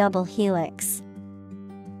is a double helix.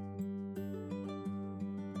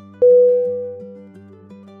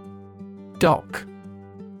 Dock.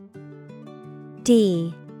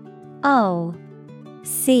 D-O-C-K.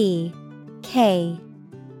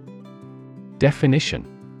 Definition: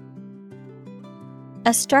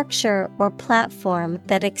 a structure or platform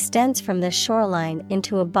that extends from the shoreline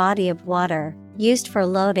into a body of water, used for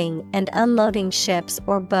loading and unloading ships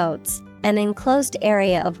or boats. An enclosed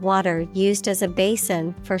area of water used as a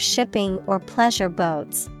basin for shipping or pleasure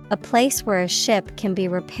boats, a place where a ship can be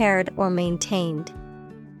repaired or maintained.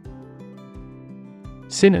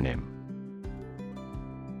 Synonym: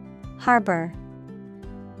 harbor,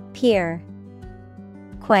 pier,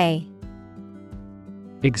 quay.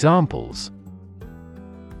 Examples: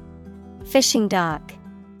 fishing dock,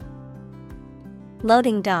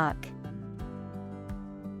 loading dock.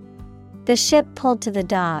 The ship pulled to the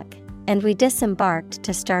dock, and we disembarked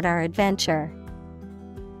to start our adventure.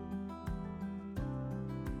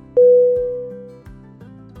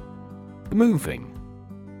 Moving.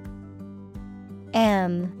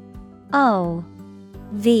 M-O-V-I-N-G.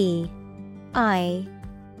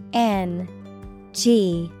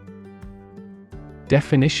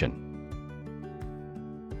 Definition: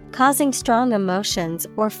 causing strong emotions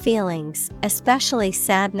or feelings, especially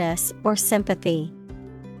sadness or sympathy.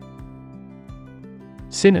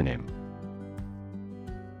 Synonym: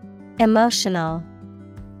 Emotional,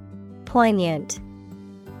 poignant,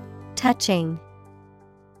 touching.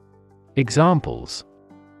 Examples: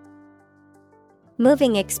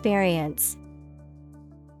 Moving experience,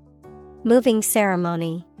 moving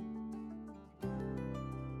ceremony.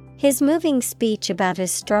 His moving speech about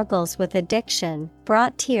his struggles with addiction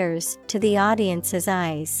brought tears to the audience's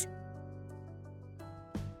eyes.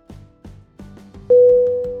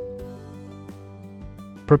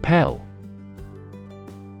 Propel.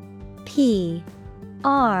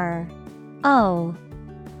 P-R-O-P-E-L.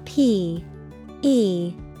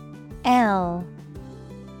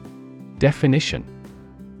 Definition: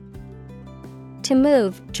 To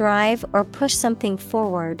move, drive, or push something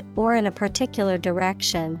forward or in a particular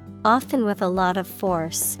direction, often with a lot of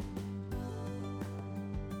force.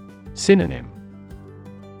 Synonym: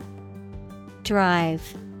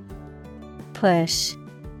 Drive, push,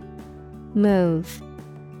 move.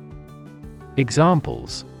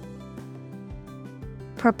 Examples: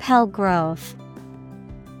 Propel growth,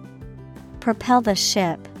 propel the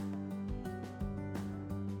ship.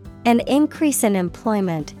 An increase in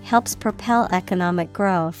employment helps propel economic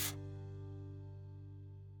growth.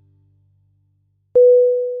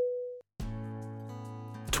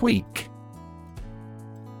 Tweak.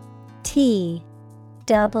 T-W-E-A-K.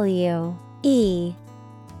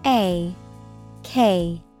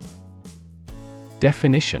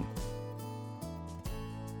 Definition: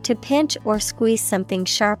 To pinch or squeeze something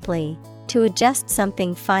sharply, to adjust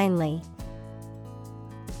something finely.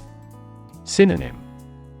 Synonym: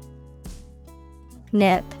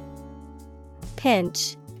 Nip,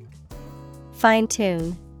 pinch,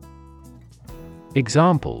 fine-tune.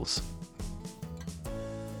 Examples: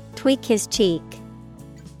 Tweak his cheek,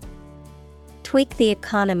 tweak the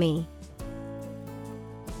economy.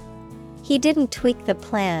 He didn't tweak the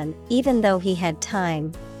plan even though he had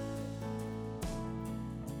time.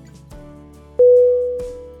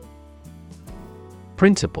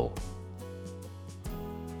 Principle.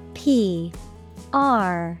 P-R-I-N-C-I-P-L-E.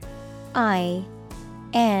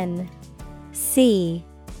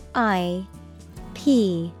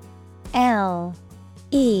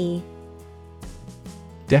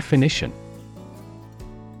 Definition: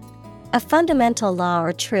 A fundamental law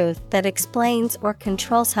or truth that explains or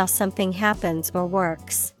controls how something happens or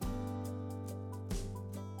works.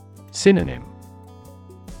 Synonym: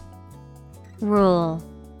 Rule,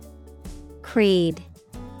 creed,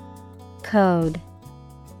 code.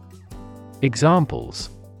 Examples: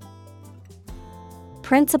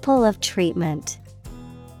 Principle of treatment,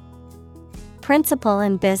 principle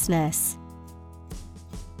in business.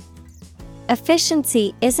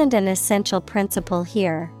 Efficiency isn't an essential principle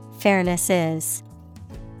here, fairness is.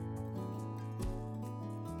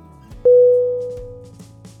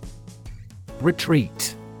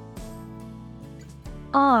 Retreat.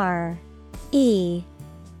 R-E-T-R-E-A-T.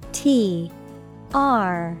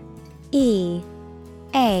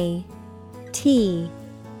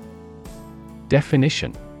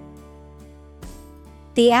 Definition: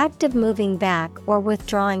 The act of moving back or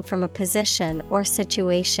withdrawing from a position or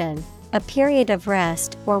situation, a period of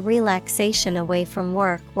rest or relaxation away from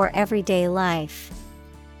work or everyday life.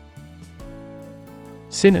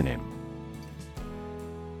 Synonym: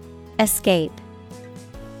 Escape,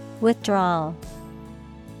 withdrawal,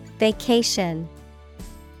 vacation.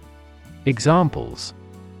 Examples: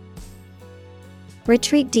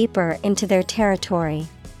 Retreat deeper into their territory.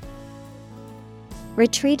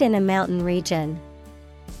 Retreat in a mountain region.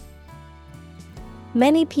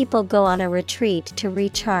 Many people go on a retreat to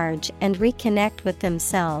recharge and reconnect with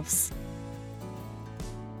themselves.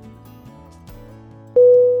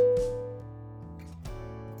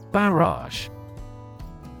 Barrage.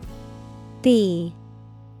 B-A-R-R-A-G-E.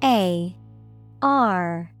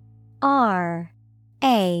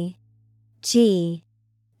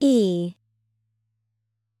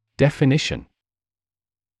 Definition: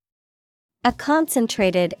 A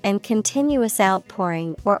concentrated and continuous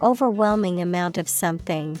outpouring or overwhelming amount of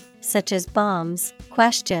something, such as bombs,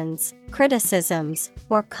 questions, criticisms,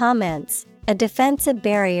 or comments, a defensive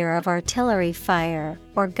barrier of artillery fire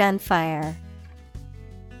or gunfire.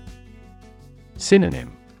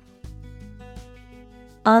 Synonym: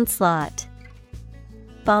 Onslaught,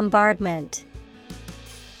 bombardment,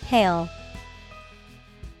 hail.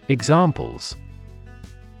 Examples: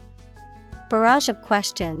 Barrage of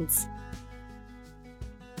questions,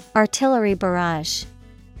 artillery barrage.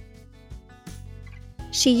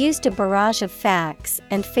 She used a barrage of facts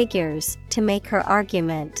and figures to make her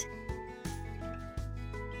argument.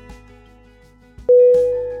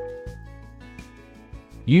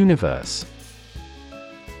 Universe.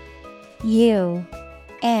 U-N-I-V-E-R-S-E.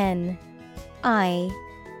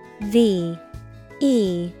 V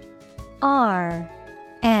E R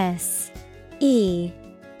S E.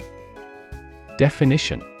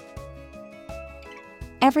 Definition: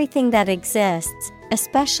 everything that exists,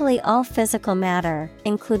 especially all physical matter,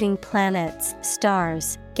 including planets,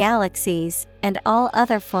 stars, galaxies, and all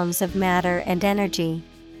other forms of matter and energy.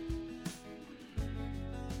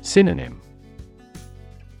 Synonym: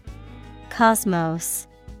 Cosmos,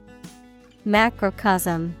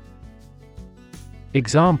 macrocosm.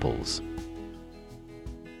 Examples: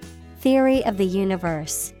 theory of the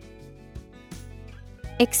universe,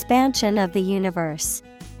 expansion of the universe.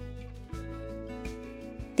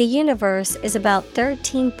 The universe is about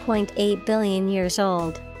 13.8 billion years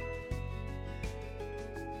old.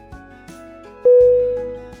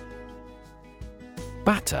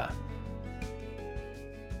 Batter.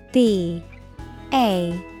 B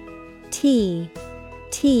A T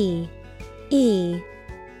T E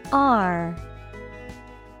R.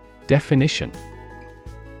 Definition: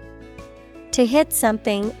 to hit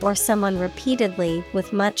something or someone repeatedly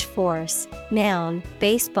with much force. Noun,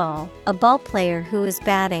 baseball, a ball player who is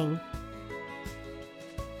batting.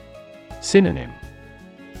 Synonym: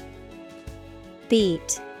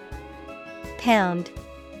 beat, pound,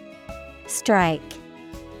 strike.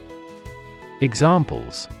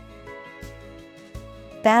 Examples: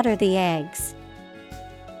 batter the eggs.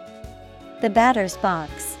 The batter's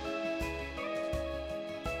box.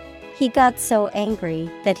 He got so angry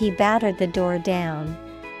that he battered the door down.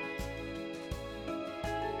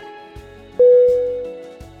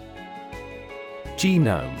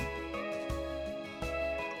 Genome.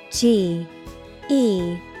 G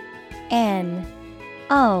E N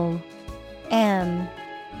O M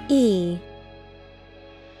E.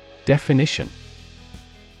 Definition: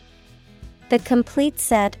 the complete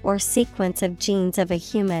set or sequence of genes of a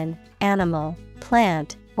human, animal,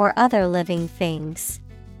 plant, or other living things.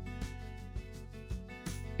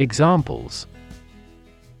 Examples: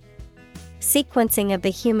 sequencing of the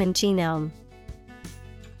human genome.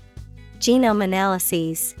 Genome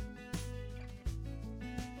analyses.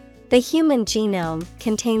 The human genome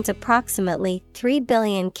contains approximately 3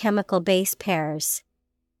 billion chemical base pairs.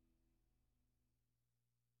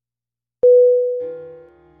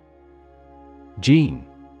 Gene.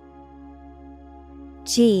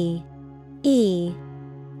 G E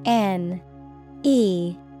N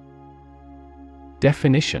E.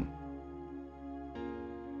 Definition: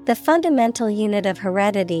 the fundamental unit of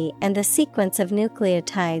heredity and the sequence of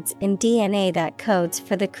nucleotides in DNA that codes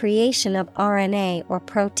for the creation of RNA or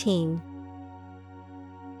protein.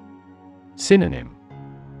 Synonym: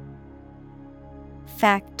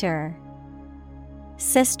 factor,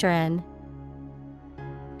 cistern.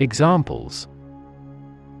 Examples: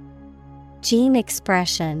 gene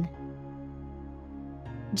expression,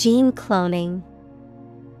 gene cloning.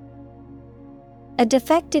 A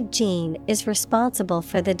defective gene is responsible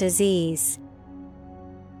for the disease.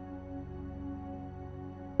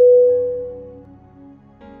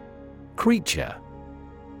 Creature.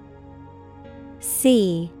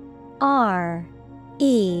 C R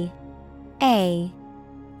E A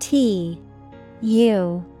T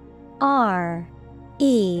U R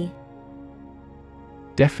E.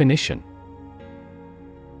 Definition: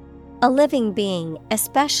 a living being,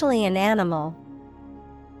 especially an animal.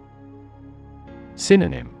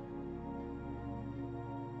 Synonym: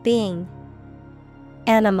 being,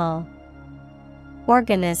 animal,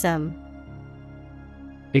 organism.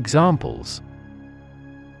 Examples: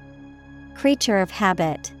 creature of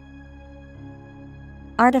habit,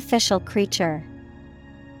 artificial creature.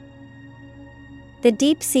 The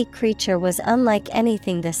deep-sea creature was unlike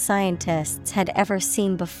anything the scientists had ever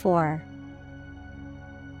seen before.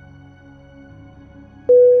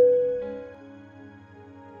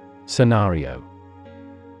 Scenario.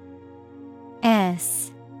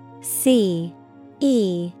 S C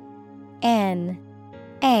E N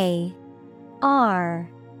A R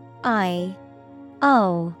I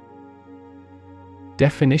O.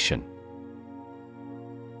 Definition: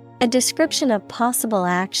 a description of possible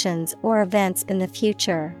actions or events in the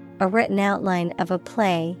future, a written outline of a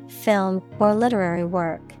play, film, or literary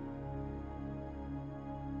work.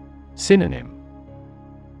 Synonym: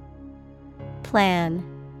 plan,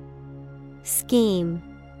 scheme,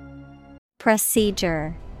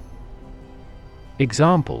 procedure.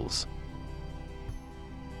 Examples: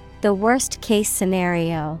 the worst case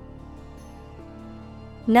scenario.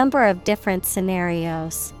 Number of different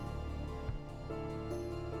scenarios.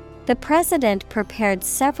 The president prepared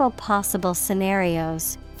several possible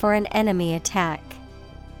scenarios for an enemy attack.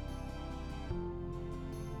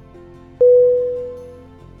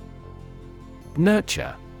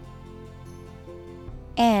 Nurture.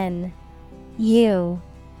 N U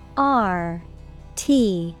R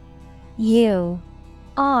T U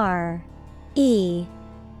R E.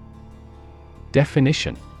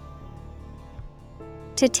 Definition: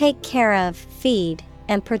 To take care of, feed,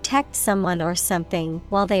 and protect someone or something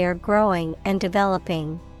while they are growing and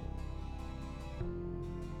developing.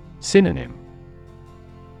 Synonym: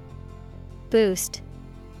 Boost,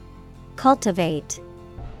 cultivate,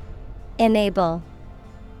 enable.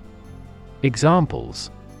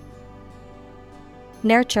 Examples: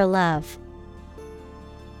 Nurture love.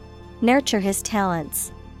 Nurture his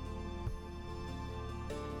talents.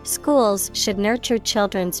 Schools should nurture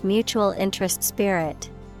children's mutual interest spirit.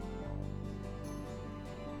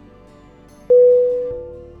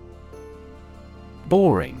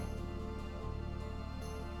 Boring.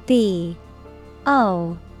 B-O-R-I-N-G.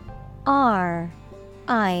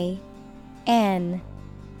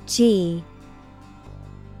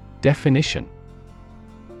 Definition: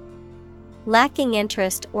 Lacking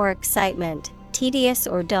interest or excitement, tedious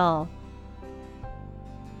or dull.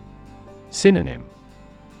 Synonym: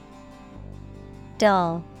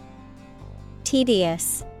 Dull,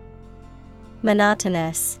 tedious,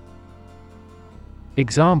 monotonous.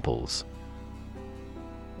 Examples: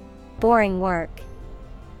 Boring work.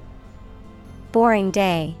 Boring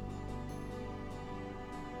day.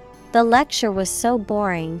 The lecture was so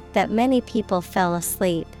boring that many people fell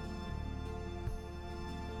asleep.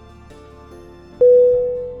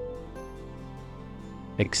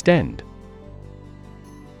 Extend.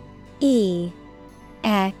 E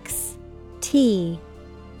X T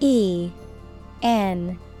E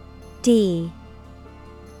N D.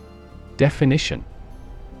 Definition: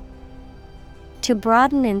 To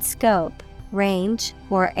broaden in scope, range,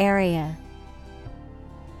 or area.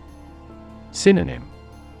 Synonym: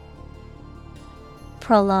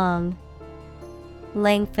 Prolong,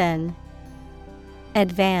 lengthen,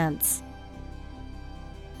 advance.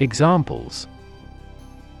 Examples: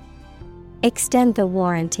 Extend the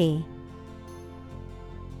warranty.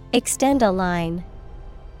 Extend a line.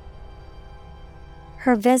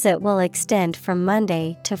 Her visit will extend from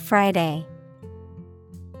Monday to Friday.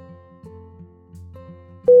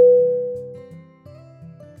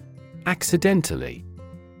 Accidentally.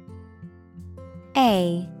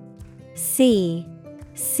 A C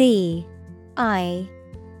C I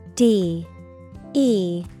D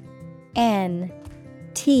E N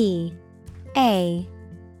T A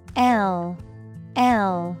L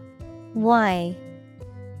L Y.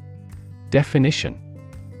 Definition: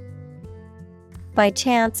 By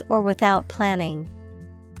chance or without planning.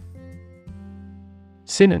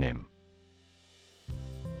 Synonym: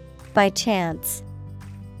 By chance.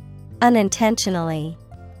 Unintentionally.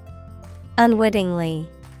 Unwittingly.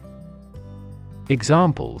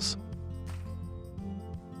 Examples: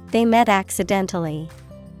 They met accidentally.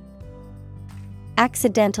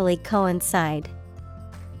 Accidentally coincide.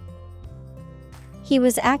 He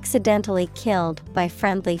was accidentally killed by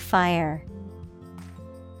friendly fire.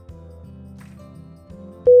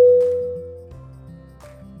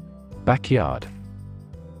 Backyard.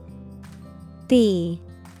 B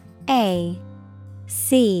A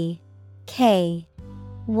C K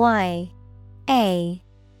Y A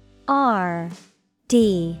R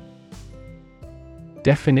D.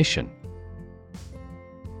 Definition: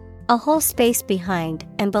 A whole space behind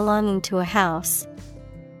and belonging to a house.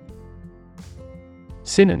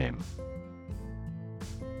 Synonym: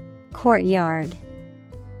 Courtyard,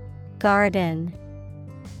 garden.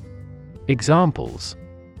 Examples: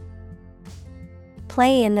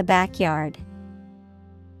 Play in the backyard.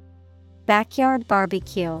 Backyard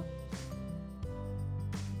barbecue.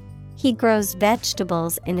 He grows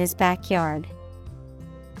vegetables in his backyard.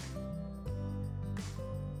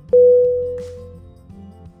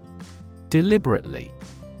 Deliberately.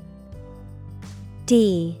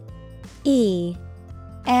 D E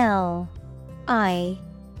L I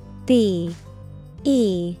B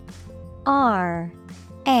E R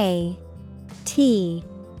A T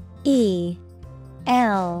E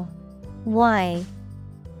L Y.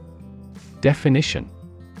 Definition: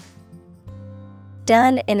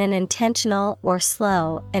 Done in an intentional or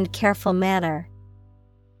slow and careful manner.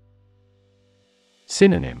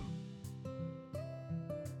 Synonym: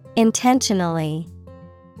 Intentionally,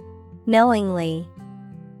 knowingly,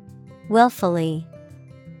 willfully.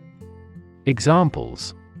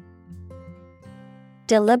 Examples: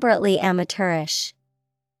 Deliberately amateurish.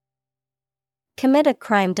 Commit a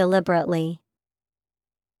crime deliberately.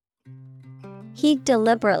 He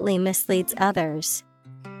deliberately misleads others.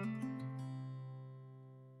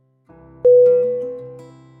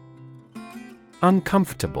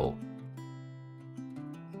 Uncomfortable.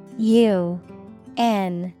 U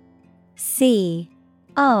N C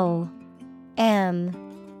O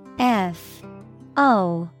M F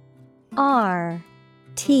O R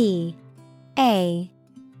T A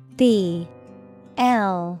B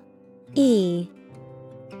L E.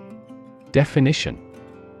 Definition: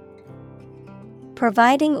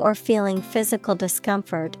 providing or feeling physical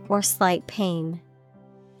discomfort or slight pain.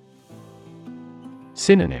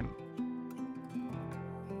 Synonym: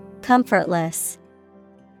 Comfortless,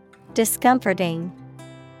 discomforting,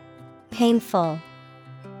 painful.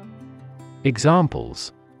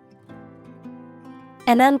 Examples: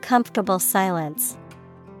 An uncomfortable silence.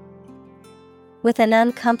 With an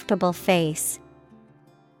uncomfortable face.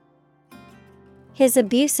 His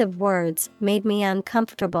abusive words made me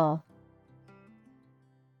uncomfortable.